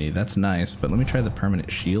sludge immunity. That's nice, but let me try the permanent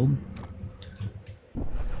shield.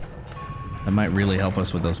 That might really help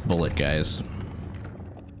us with those bullet guys.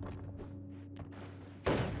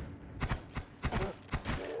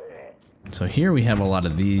 So here we have a lot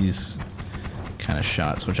of these kind of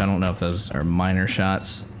shots, which I don't know if those are minor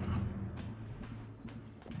shots.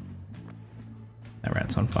 That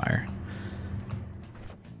rat's on fire.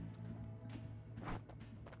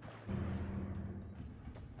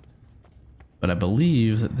 But I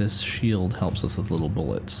believe that this shield helps us with little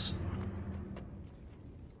bullets.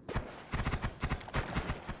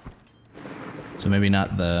 So maybe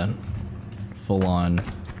not the full-on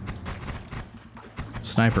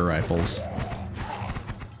sniper rifles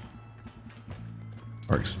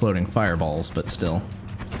or exploding fireballs, but still.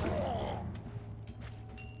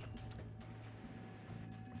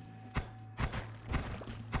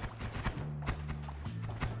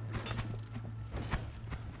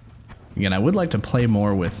 Again, I would like to play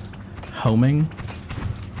more with homing.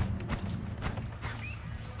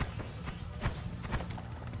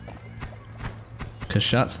 Because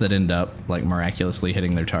shots that end up like miraculously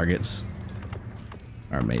hitting their targets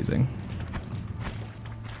are amazing.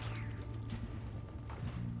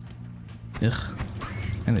 Ugh.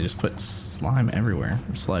 And they just put slime everywhere.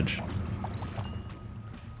 Or sludge.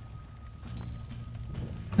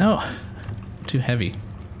 No! Too heavy.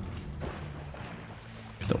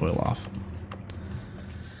 Get the oil off.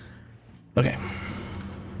 Okay.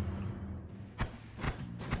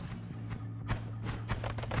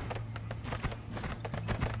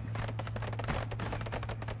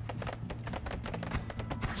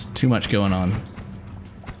 It's too much going on.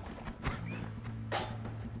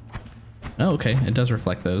 Oh, okay. It does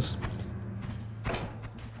reflect those.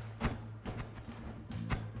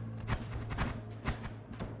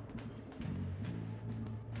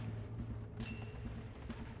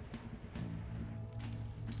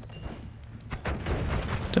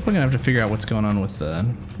 Definitely gonna have to figure out what's going on with the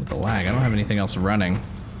lag. I don't have anything else running,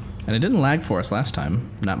 and it didn't lag for us last time.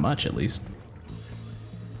 Not much, at least.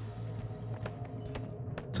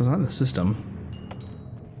 So it's not the system.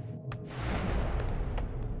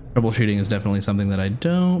 Troubleshooting is definitely something that I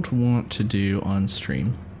don't want to do on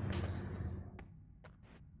stream.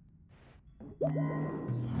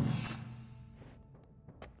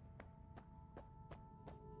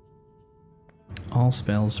 All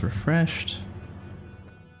spells refreshed.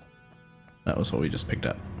 That was what we just picked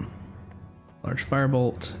up. Large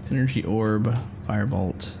firebolt, energy orb,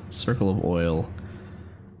 firebolt, circle of oil,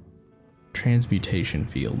 transmutation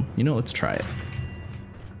field. You know, let's try it.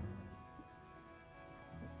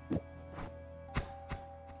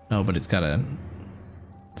 Oh, but it's got a...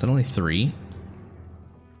 Is that only 3?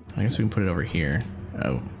 I guess we can put it over here.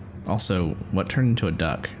 Oh, also, what turned into a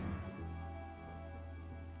duck?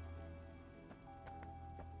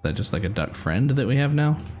 Is that just like a duck friend that we have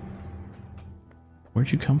now? Where'd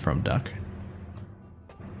you come from, duck?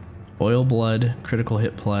 Oil blood, critical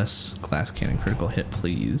hit plus, glass cannon, critical hit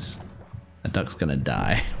please. That duck's gonna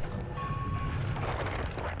die.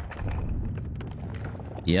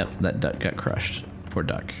 Yep, that duck got crushed. Poor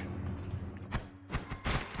duck.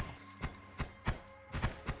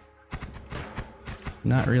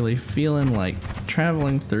 Not really feeling like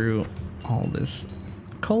traveling through all this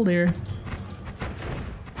cold air.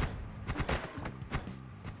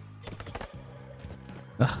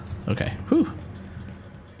 Ugh, okay, whew.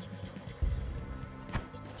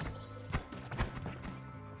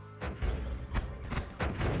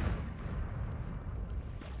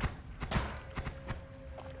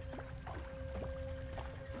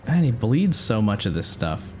 And he bleeds so much of this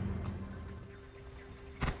stuff.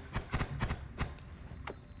 We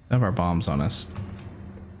have our bombs on us.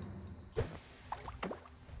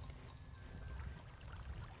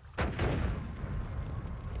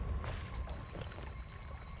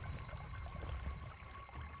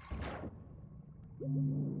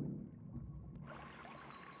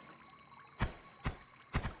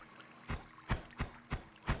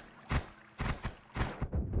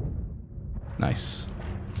 Nice.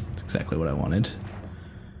 That's exactly what I wanted.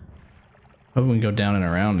 Hope we can go down and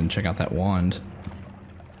around and check out that wand.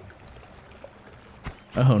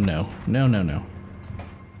 Oh no. No, no, no.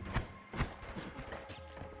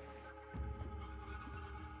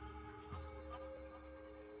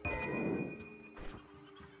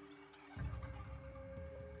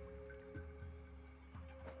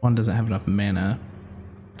 One doesn't have enough mana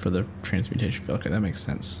for the transmutation field. Okay, that makes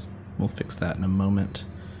sense. We'll fix that in a moment.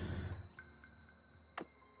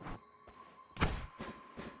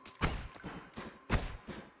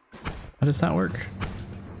 How does that work?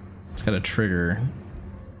 It's got a trigger,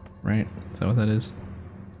 right? Is that what that is?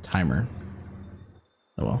 Timer.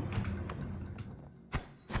 Oh well.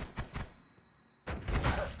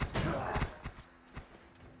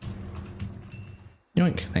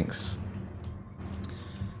 Yoink, thanks.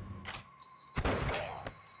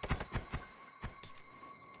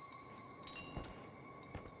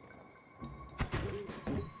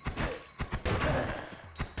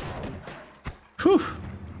 Whew.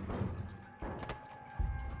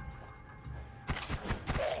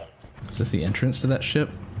 Is this the entrance to that ship?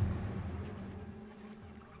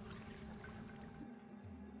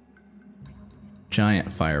 Giant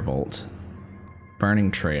firebolt. Burning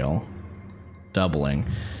trail. Doubling.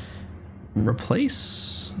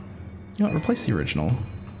 Replace... You know what? Replace the original.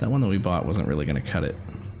 That one that we bought wasn't really going to cut it.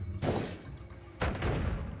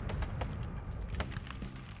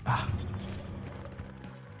 Ah.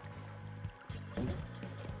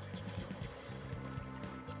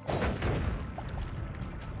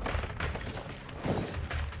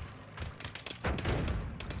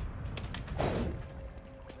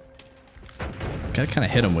 Gotta kind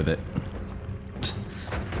of hit him with it.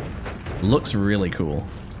 Looks really cool.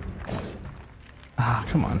 Ah,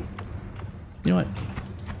 come on. You know what?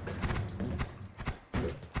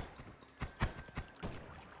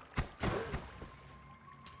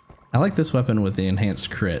 I like this weapon with the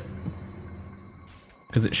enhanced crit,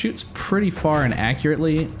 because it shoots pretty far and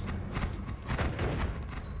accurately.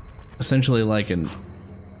 Essentially like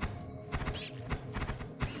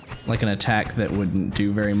like an attack that wouldn't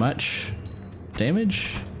do very much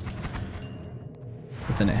damage,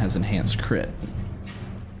 but then it has enhanced crit.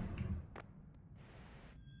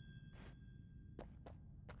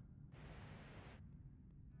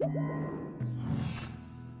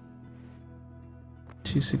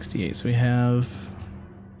 $268. So we have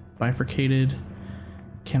bifurcated.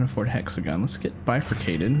 Can't afford hexagon. Let's get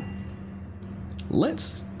bifurcated.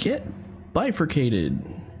 Let's get bifurcated.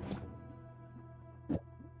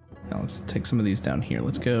 Now let's take some of these down here.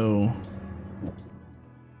 Let's go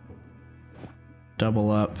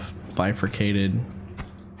double up, bifurcated.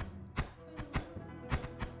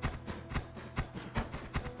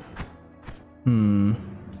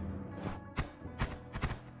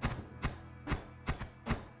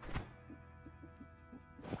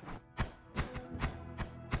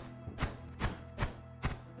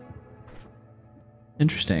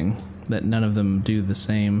 Interesting that none of them do the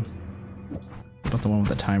same. What about the one with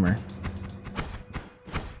the timer?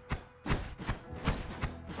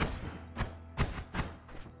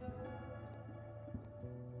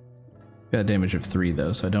 Got a damage of 3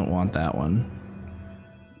 though, so I don't want that one.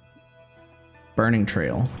 Burning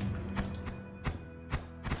Trail.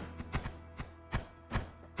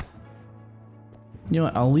 You know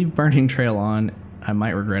what? I'll leave Burning Trail on. I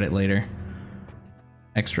might regret it later.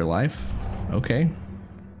 Extra life. Okay.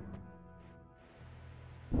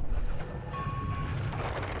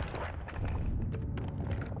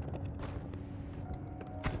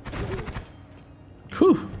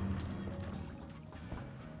 Whew.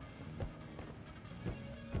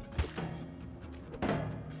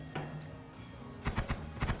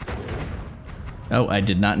 Oh, I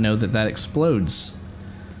did not know that that explodes.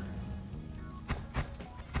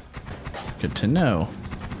 Good to know.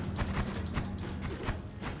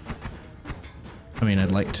 I mean,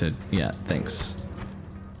 I'd like to... Yeah, thanks.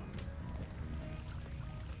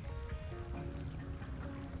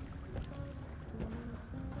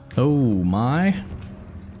 Oh my.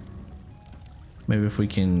 Maybe if we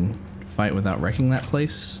can fight without wrecking that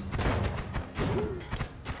place.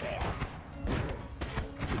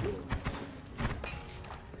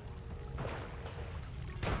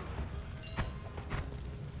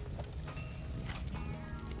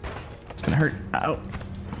 It's gonna hurt. Ow.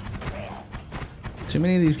 Too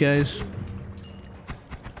many of these guys.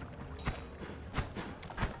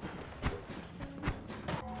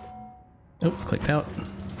 Oh, clicked out.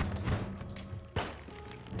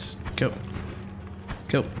 Just go.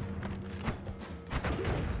 Go.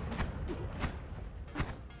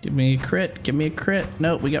 Give me a crit. Give me a crit.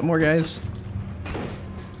 No, we got more guys.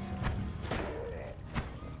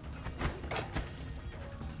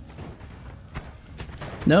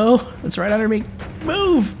 No, it's right under me.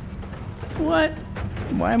 Move! What?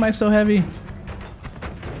 Why am I so heavy?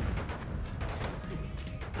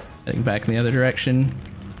 Heading back in the other direction.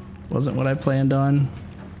 Wasn't what I planned on.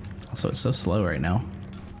 Also, it's so slow right now.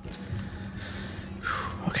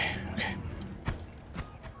 Okay, okay.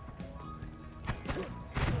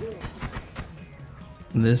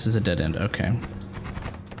 This is a dead end, okay.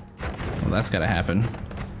 Well, that's gotta happen.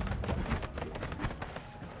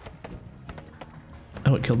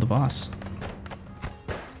 Oh, it killed the boss.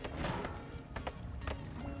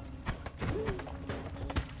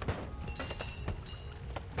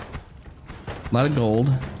 A lot of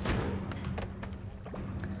gold.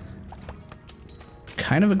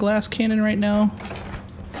 Kind of a glass cannon right now.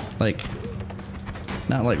 Like,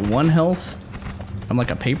 not like 1 health. I'm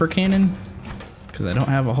like a paper cannon. Because I don't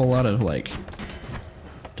have a whole lot of like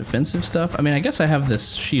defensive stuff. I mean, I guess I have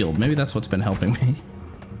this shield. Maybe that's what's been helping me.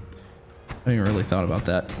 I haven't really thought about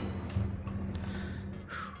that.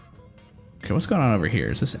 Okay, what's going on over here?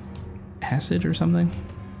 Is this acid or something?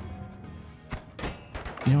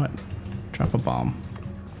 You know what? Drop a bomb.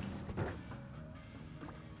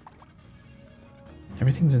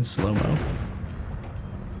 Everything's in slow-mo.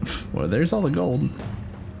 Well, there's all the gold.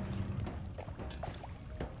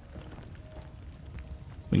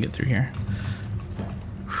 We can get through here.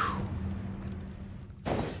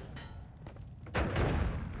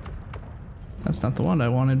 That's not the one I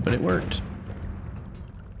wanted, but it worked.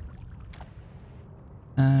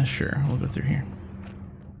 Sure, we'll go through here.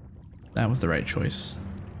 That was the right choice.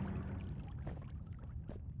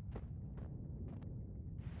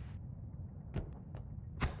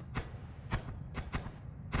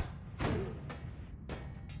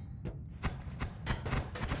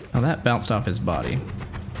 Oh, that bounced off his body.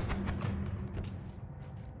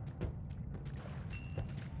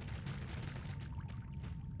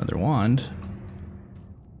 Another wand.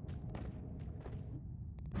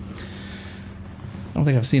 I don't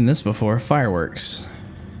think I've seen this before. Fireworks.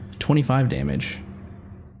 25 damage.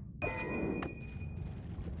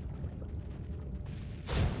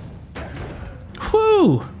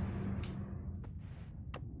 Woo!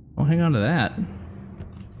 Well, hang on to that.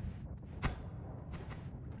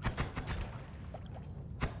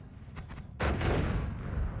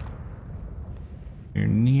 You're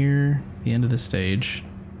near the end of the stage.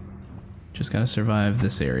 Just gotta survive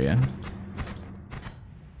this area.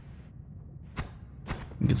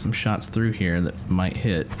 Get some shots through here that might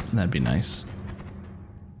hit. That'd be nice.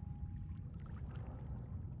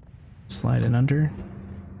 Slide in under.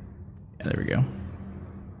 Yeah, there we go.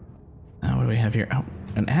 Now what do we have here? Oh,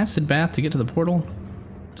 an acid bath to get to the portal?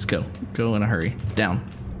 Just go. Go in a hurry. Down.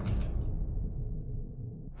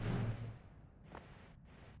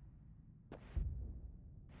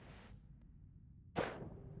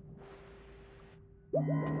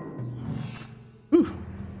 Whew.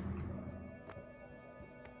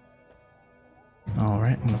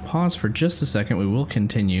 Alright, I'm going to pause for just a second. We will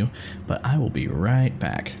continue, but I will be right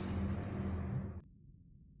back.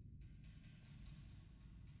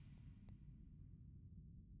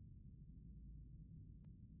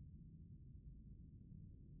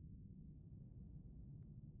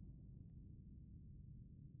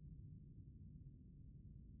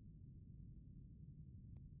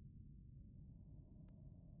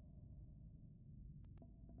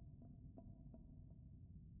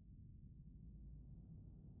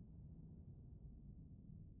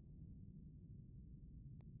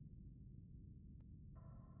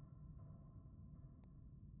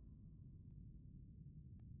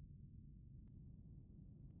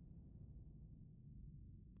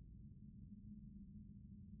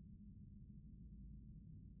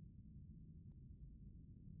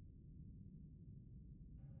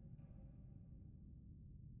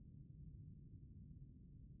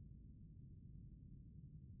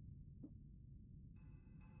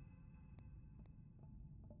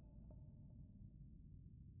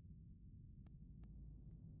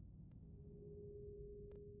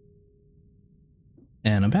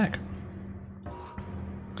 And I'm back.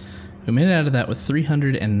 We made it out of that with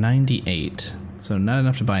 398, so not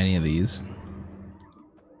enough to buy any of these.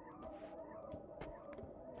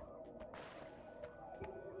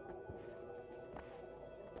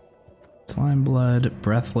 Slime blood,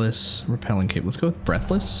 breathless, repelling cape. Let's go with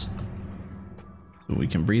breathless, so we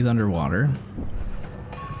can breathe underwater.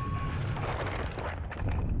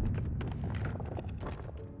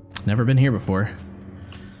 Never been here before.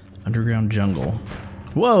 Underground jungle.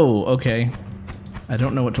 Whoa, okay. I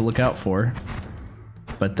don't know what to look out for,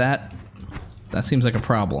 but that seems like a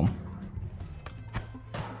problem.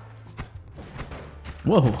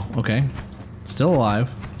 Whoa, okay. Still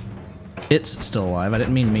alive. It's still alive. I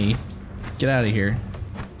didn't mean me. Get out of here.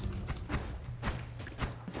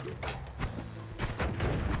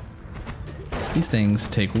 These things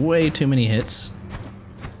take way too many hits.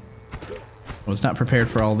 I was not prepared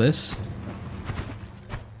for all this.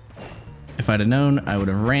 If I'd have known, I would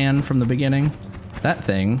have ran from the beginning. That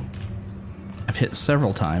thing, I've hit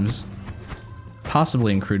several times,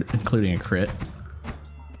 possibly including a crit.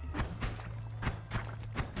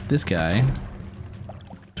 This guy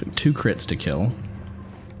took 2 crits to kill.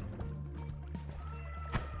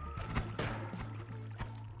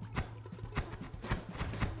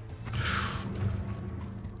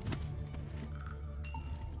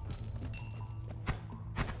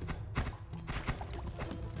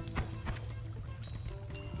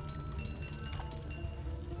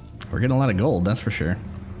 We're getting a lot of gold, that's for sure.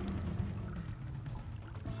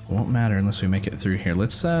 Won't matter unless we make it through here.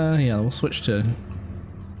 Let's, yeah, we'll switch to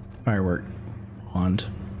firework wand.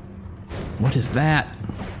 What is that?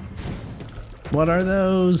 What are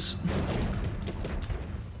those?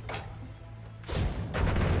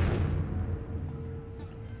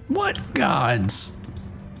 What gods?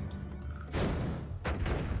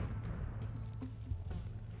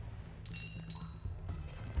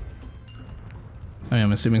 I mean,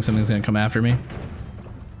 I'm assuming something's gonna come after me.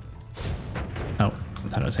 Oh, I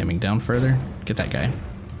thought I was aiming down further. Get that guy.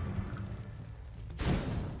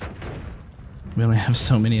 We only have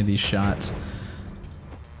so many of these shots.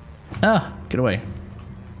 Ah, get away.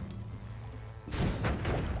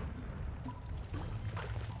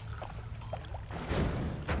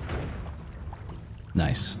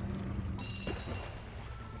 Nice.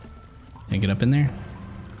 Can I get up in there?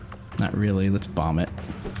 Not really, let's bomb it.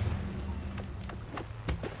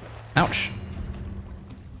 Ouch.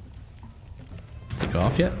 Did it go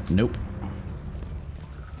off yet? Nope.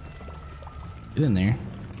 Get in there.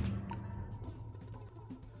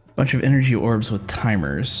 Bunch of energy orbs with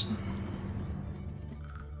timers.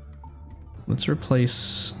 Let's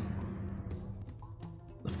replace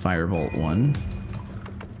the firebolt one.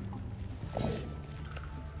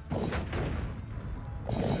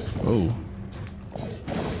 Oh.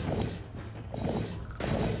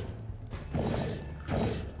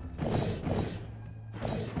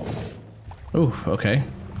 Oof, okay.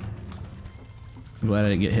 I'm glad I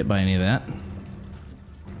didn't get hit by any of that.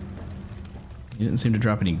 He didn't seem to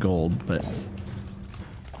drop any gold, but...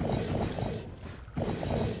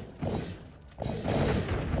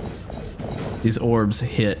 These orbs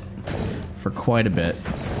hit for quite a bit.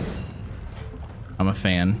 I'm a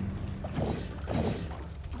fan.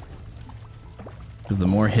 Because the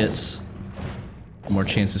more hits, the more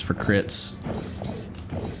chances for crits.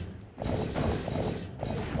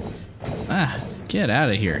 Ah, get out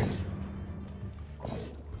of here.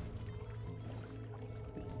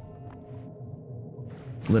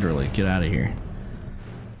 Literally, get out of here.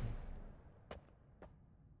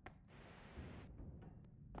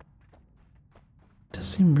 Does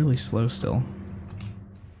seem really slow still.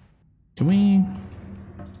 Can we...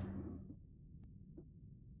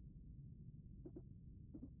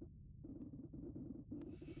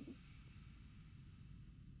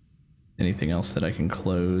 Anything else that I can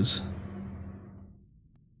close?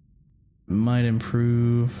 Might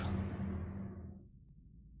improve.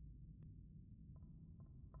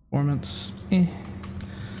 Performance.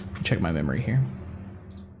 Check my memory here.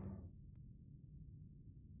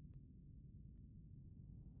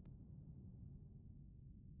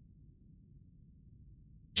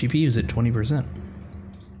 GPU's at 20%.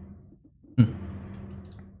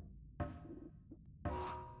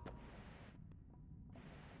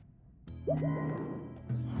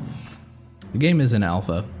 The game is in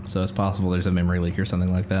alpha, so it's possible there's a memory leak or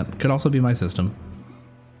something like that. Could also be my system.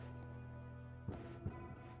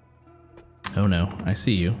 Oh no, I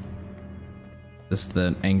see you. This is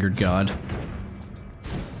the angered god.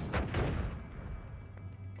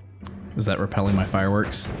 Is that repelling my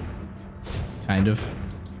fireworks? Kind of.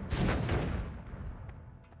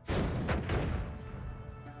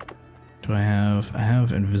 Do I have... I have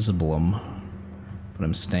Invisiblum, but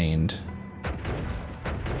I'm stained.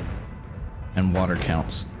 And water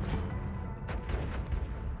counts.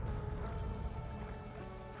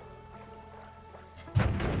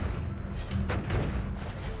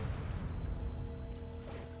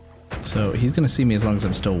 So he's gonna see me as long as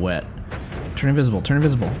I'm still wet. Turn invisible, turn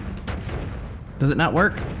invisible. Does it not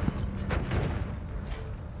work?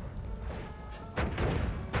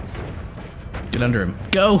 Get under him.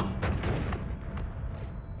 Go!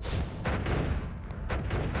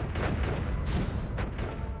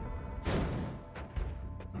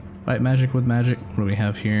 Fight magic with magic. What do we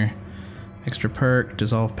have here? Extra perk,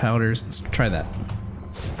 dissolve powders. Let's try that.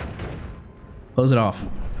 Close it off.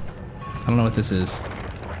 I don't know what this is.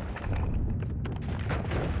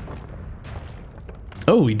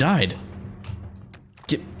 Oh, he died.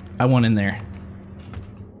 Get, I want in there.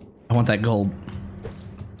 I want that gold.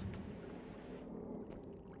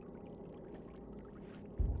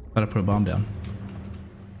 Thought I put a bomb down.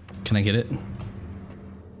 Can I get it?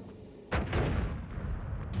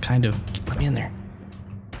 Kind of. Let me in there.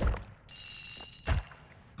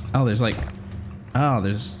 Oh, there's like... Oh,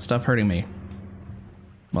 there's stuff hurting me.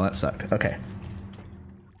 Well, that sucked. Okay.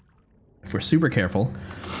 If we're super careful,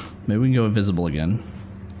 maybe we can go invisible again.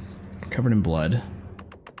 Covered in blood.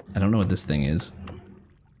 I don't know what this thing is.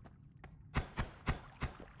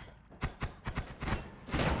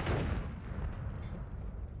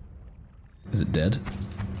 Is it dead?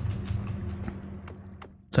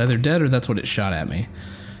 It's either dead or that's what it shot at me.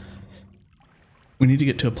 We need to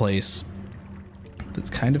get to a place that's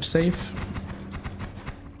kind of safe.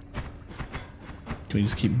 Can we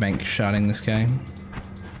just keep bank shotting this guy?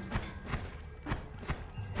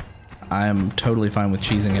 I am totally fine with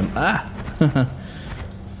cheesing him. Ah!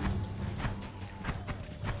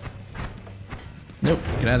 Nope,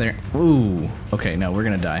 get out of there. Ooh. Okay, no, we're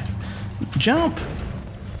gonna die. Jump!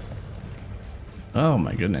 Oh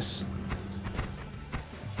my goodness.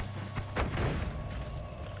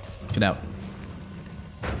 Get out.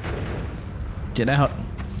 Get out.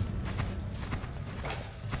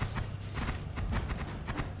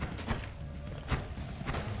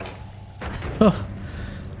 Oh.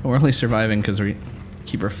 We're only surviving because we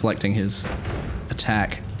keep reflecting his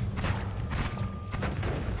attack.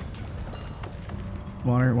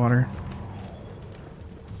 Water, water.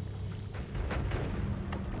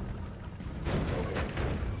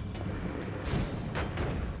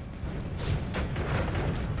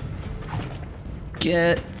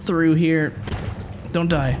 Get through here. Don't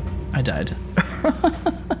die. I died.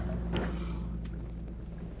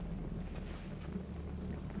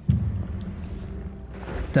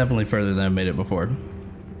 Definitely further than I made it before.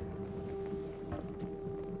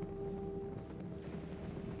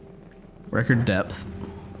 Record depth.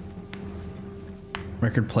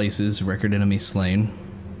 Record places, record enemies slain.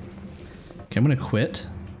 Okay, I'm gonna quit.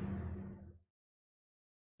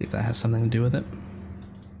 think that has something to do with it.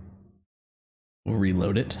 We'll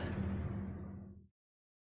reload it.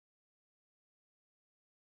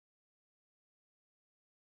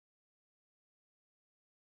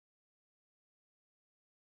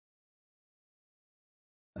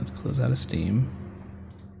 Let's close out of Steam.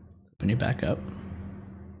 Let's open you back up.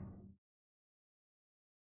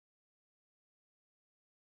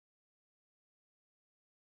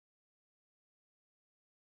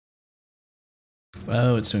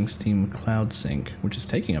 Oh, it's doing Steam Cloud Sync, which is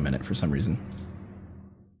taking a minute for some reason.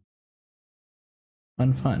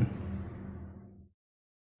 Fun.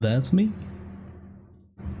 That's me.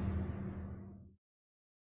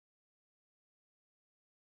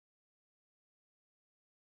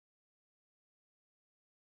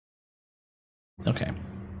 Okay.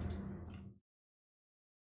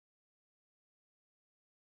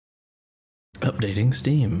 Updating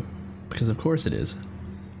Steam, because of course it is.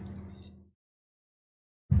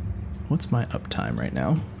 What's my uptime right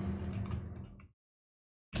now?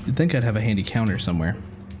 You'd think I'd have a handy counter somewhere.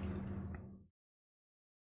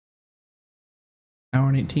 Hour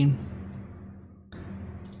and 18.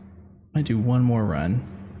 Might do one more run.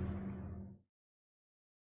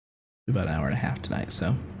 Do about an hour and a half tonight,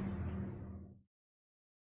 so.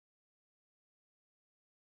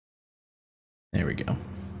 There we go.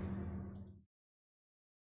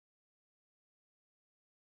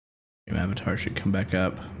 Your avatar should come back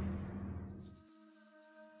up.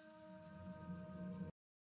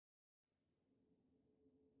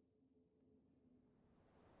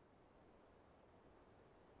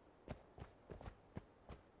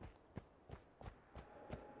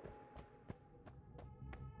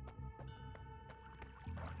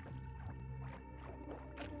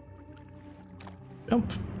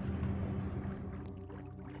 Jump.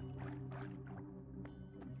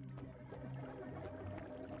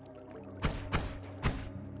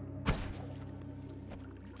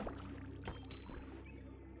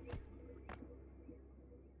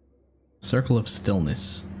 Circle of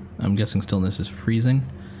Stillness. I'm guessing stillness is freezing.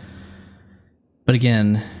 But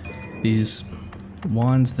again, these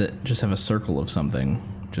wands that just have a circle of something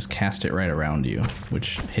just cast it right around you,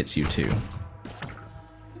 which hits you too.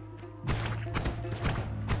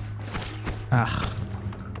 Ah.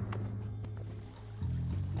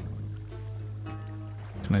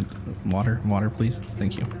 Can I... Water, please?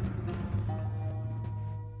 Thank you.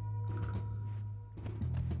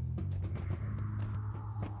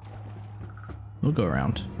 We'll go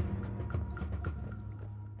around.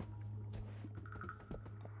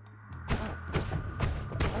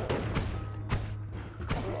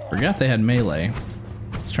 Forgot they had melee.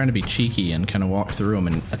 I was trying to be cheeky and kind of walk through them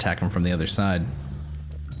and attack them from the other side.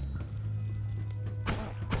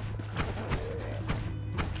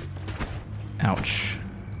 Ouch.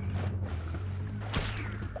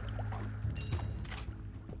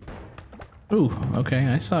 Ooh, okay,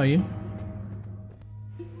 I saw you.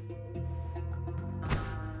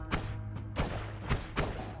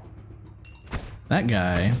 That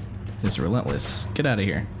guy is relentless. Get out of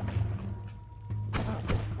here.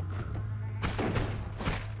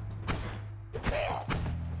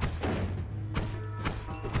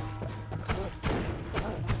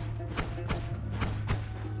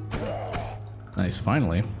 Nice,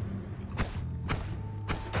 finally.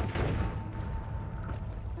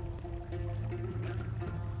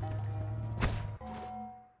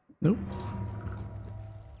 Nope.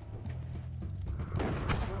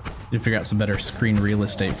 Need to figure out some better screen real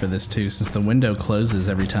estate for this too, since the window closes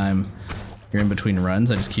every time you're in between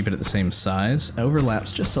runs. I just keep it at the same size.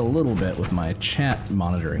 Overlaps just a little bit with my chat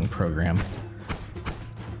monitoring program.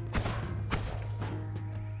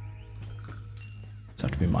 So I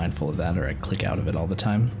have to be mindful of that or I click out of it all the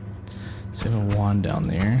time. So we have a wand down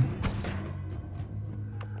there.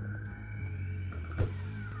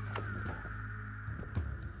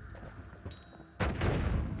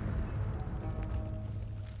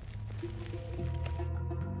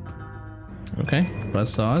 Okay,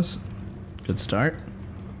 buzzsaws. Good start.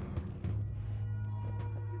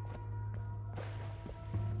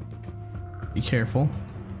 Be careful.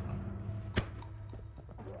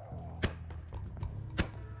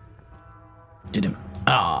 Did him.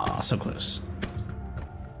 Ah, so close.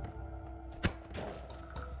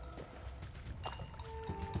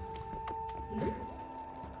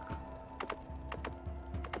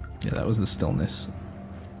 Yeah, that was the stillness.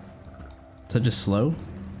 Is that just slow?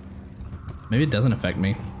 Maybe it doesn't affect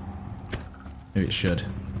me. Maybe it should.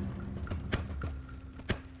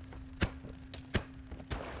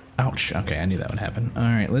 Ouch. Okay, I knew that would happen.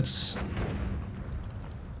 Alright, let's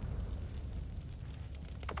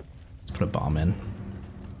put a bomb in.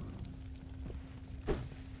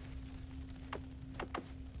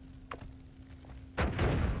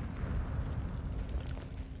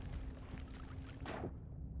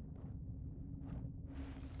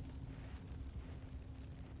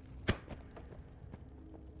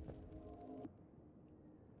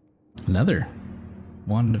 Another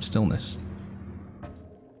wand of stillness.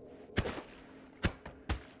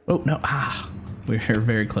 Oh, no. Ah, we're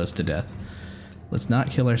very close to death. Let's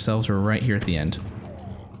not kill ourselves. We're right here at the end.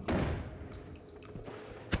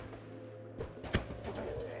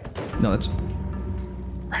 No, that's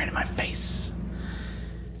right in my face.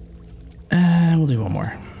 We'll do one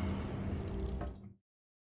more.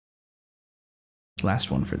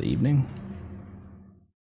 Last one for the evening.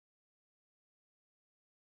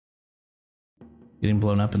 Getting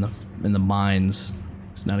blown up in the mines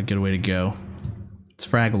is not a good way to go. It's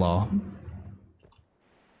frag law.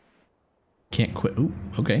 Can't quit. Ooh,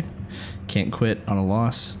 okay. Can't quit on a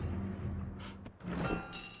loss.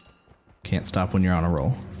 Can't stop when you're on a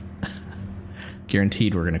roll.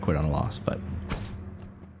 Guaranteed we're gonna quit on a loss, but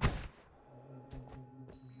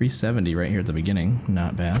 370 right here at the beginning,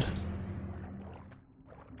 not bad.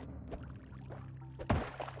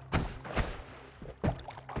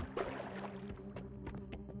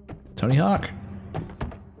 Tony Hawk.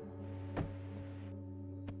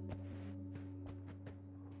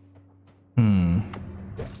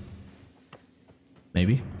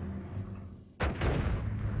 Maybe.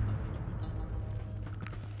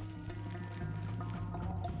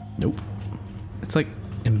 Nope. It's like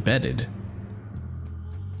embedded.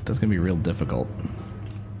 That's gonna be real difficult.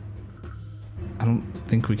 I don't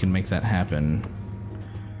think we can make that happen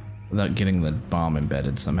without getting the bomb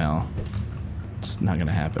embedded somehow. It's not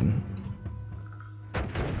gonna happen.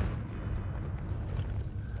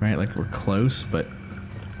 Right, like we're close, but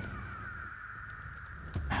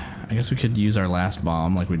I guess we could use our last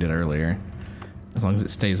bomb like we did earlier. As long as it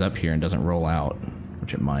stays up here and doesn't roll out,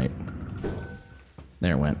 which it might.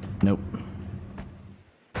 There it went. Nope.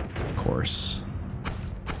 Of course.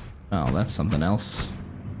 Oh, that's something else.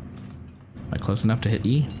 Am I close enough to hit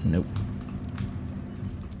E? Nope.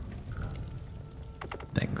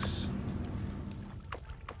 Thanks.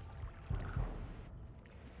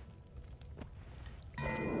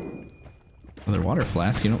 Another water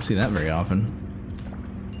flask. You don't see that very often.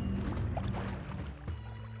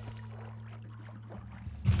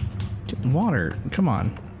 Get water. Come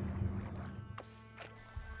on.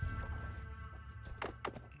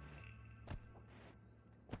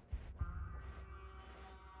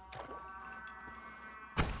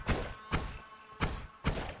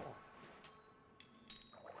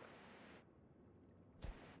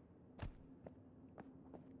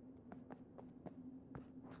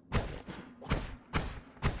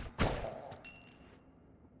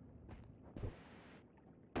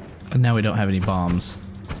 And now we don't have any bombs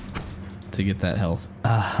to get that health.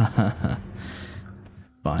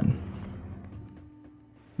 Fun.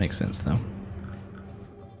 Makes sense though. You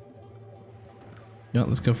know what,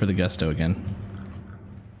 let's go for the gusto again.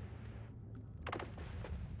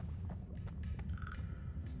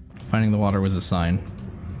 Finding the water was a sign.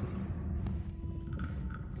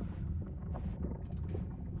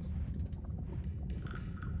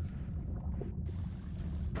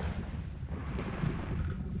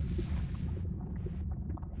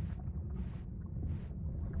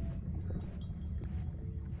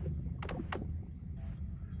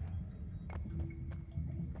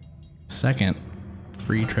 Second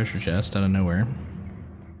free treasure chest out of nowhere.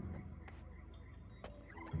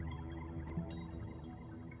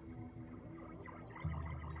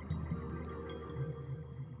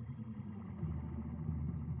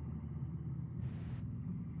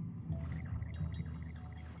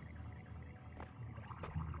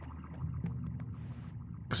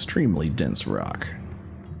 Extremely dense rock.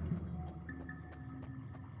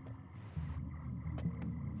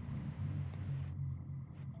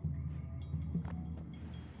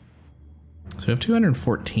 So we have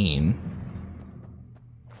 214.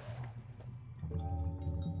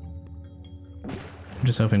 I'm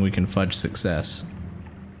just hoping we can fudge success.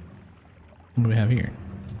 What do we have here?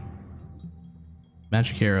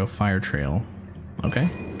 Magic arrow, fire trail.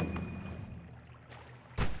 Okay.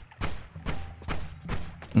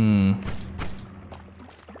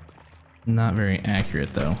 Not very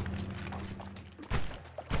accurate though.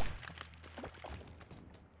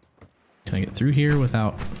 Can I get through here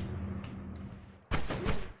without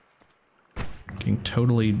getting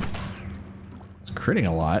totally... It's critting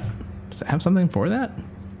a lot. Does it have something for that?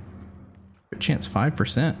 Crit chance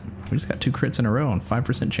 5%. We just got 2 crits in a row on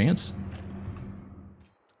 5% chance.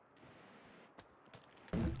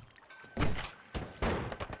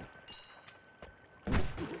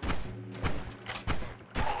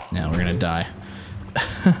 Now we're gonna die.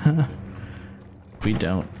 We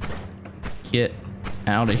don't get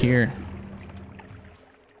out of here.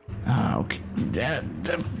 Oh, okay.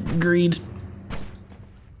 Greed.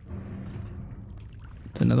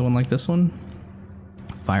 Another one like this one.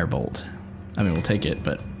 Firebolt. I mean, we'll take it,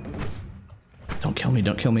 but don't kill me,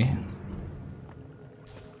 don't kill me.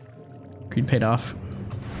 Greed paid off.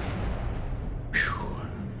 Whew.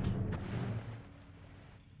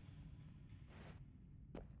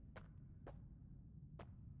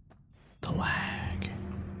 The lag.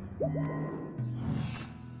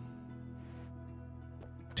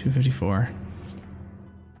 254.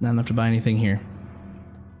 Not enough to buy anything here.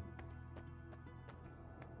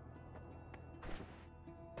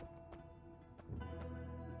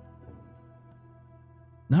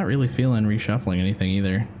 Not really feeling reshuffling anything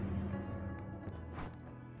either.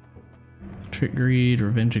 Trick Greed,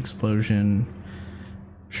 Revenge Explosion.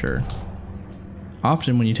 Sure.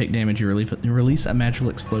 Often when you take damage, you release a magical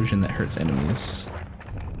explosion that hurts enemies.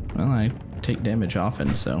 Well, I take damage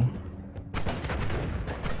often, so...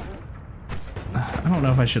 I don't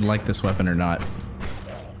know if I should like this weapon or not.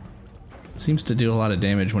 It seems to do a lot of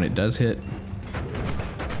damage when it does hit.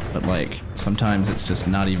 But like, sometimes it's just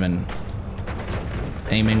not even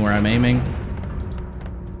aiming where I'm aiming.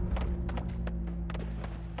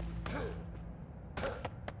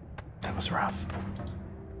 That was rough.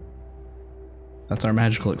 That's our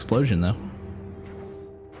magical explosion, though.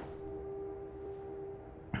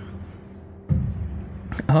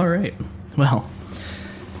 All right. Well,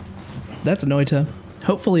 that's Noita.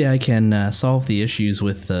 Hopefully, I can solve the issues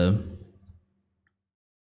with the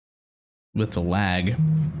lag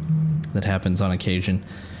that happens on occasion.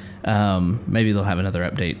 Maybe they'll have another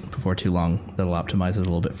update before too long that'll optimize it a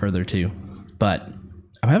little bit further too. But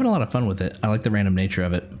I'm having a lot of fun with it. I like the random nature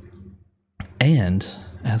of it. And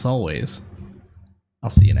as always, I'll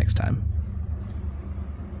see you next time.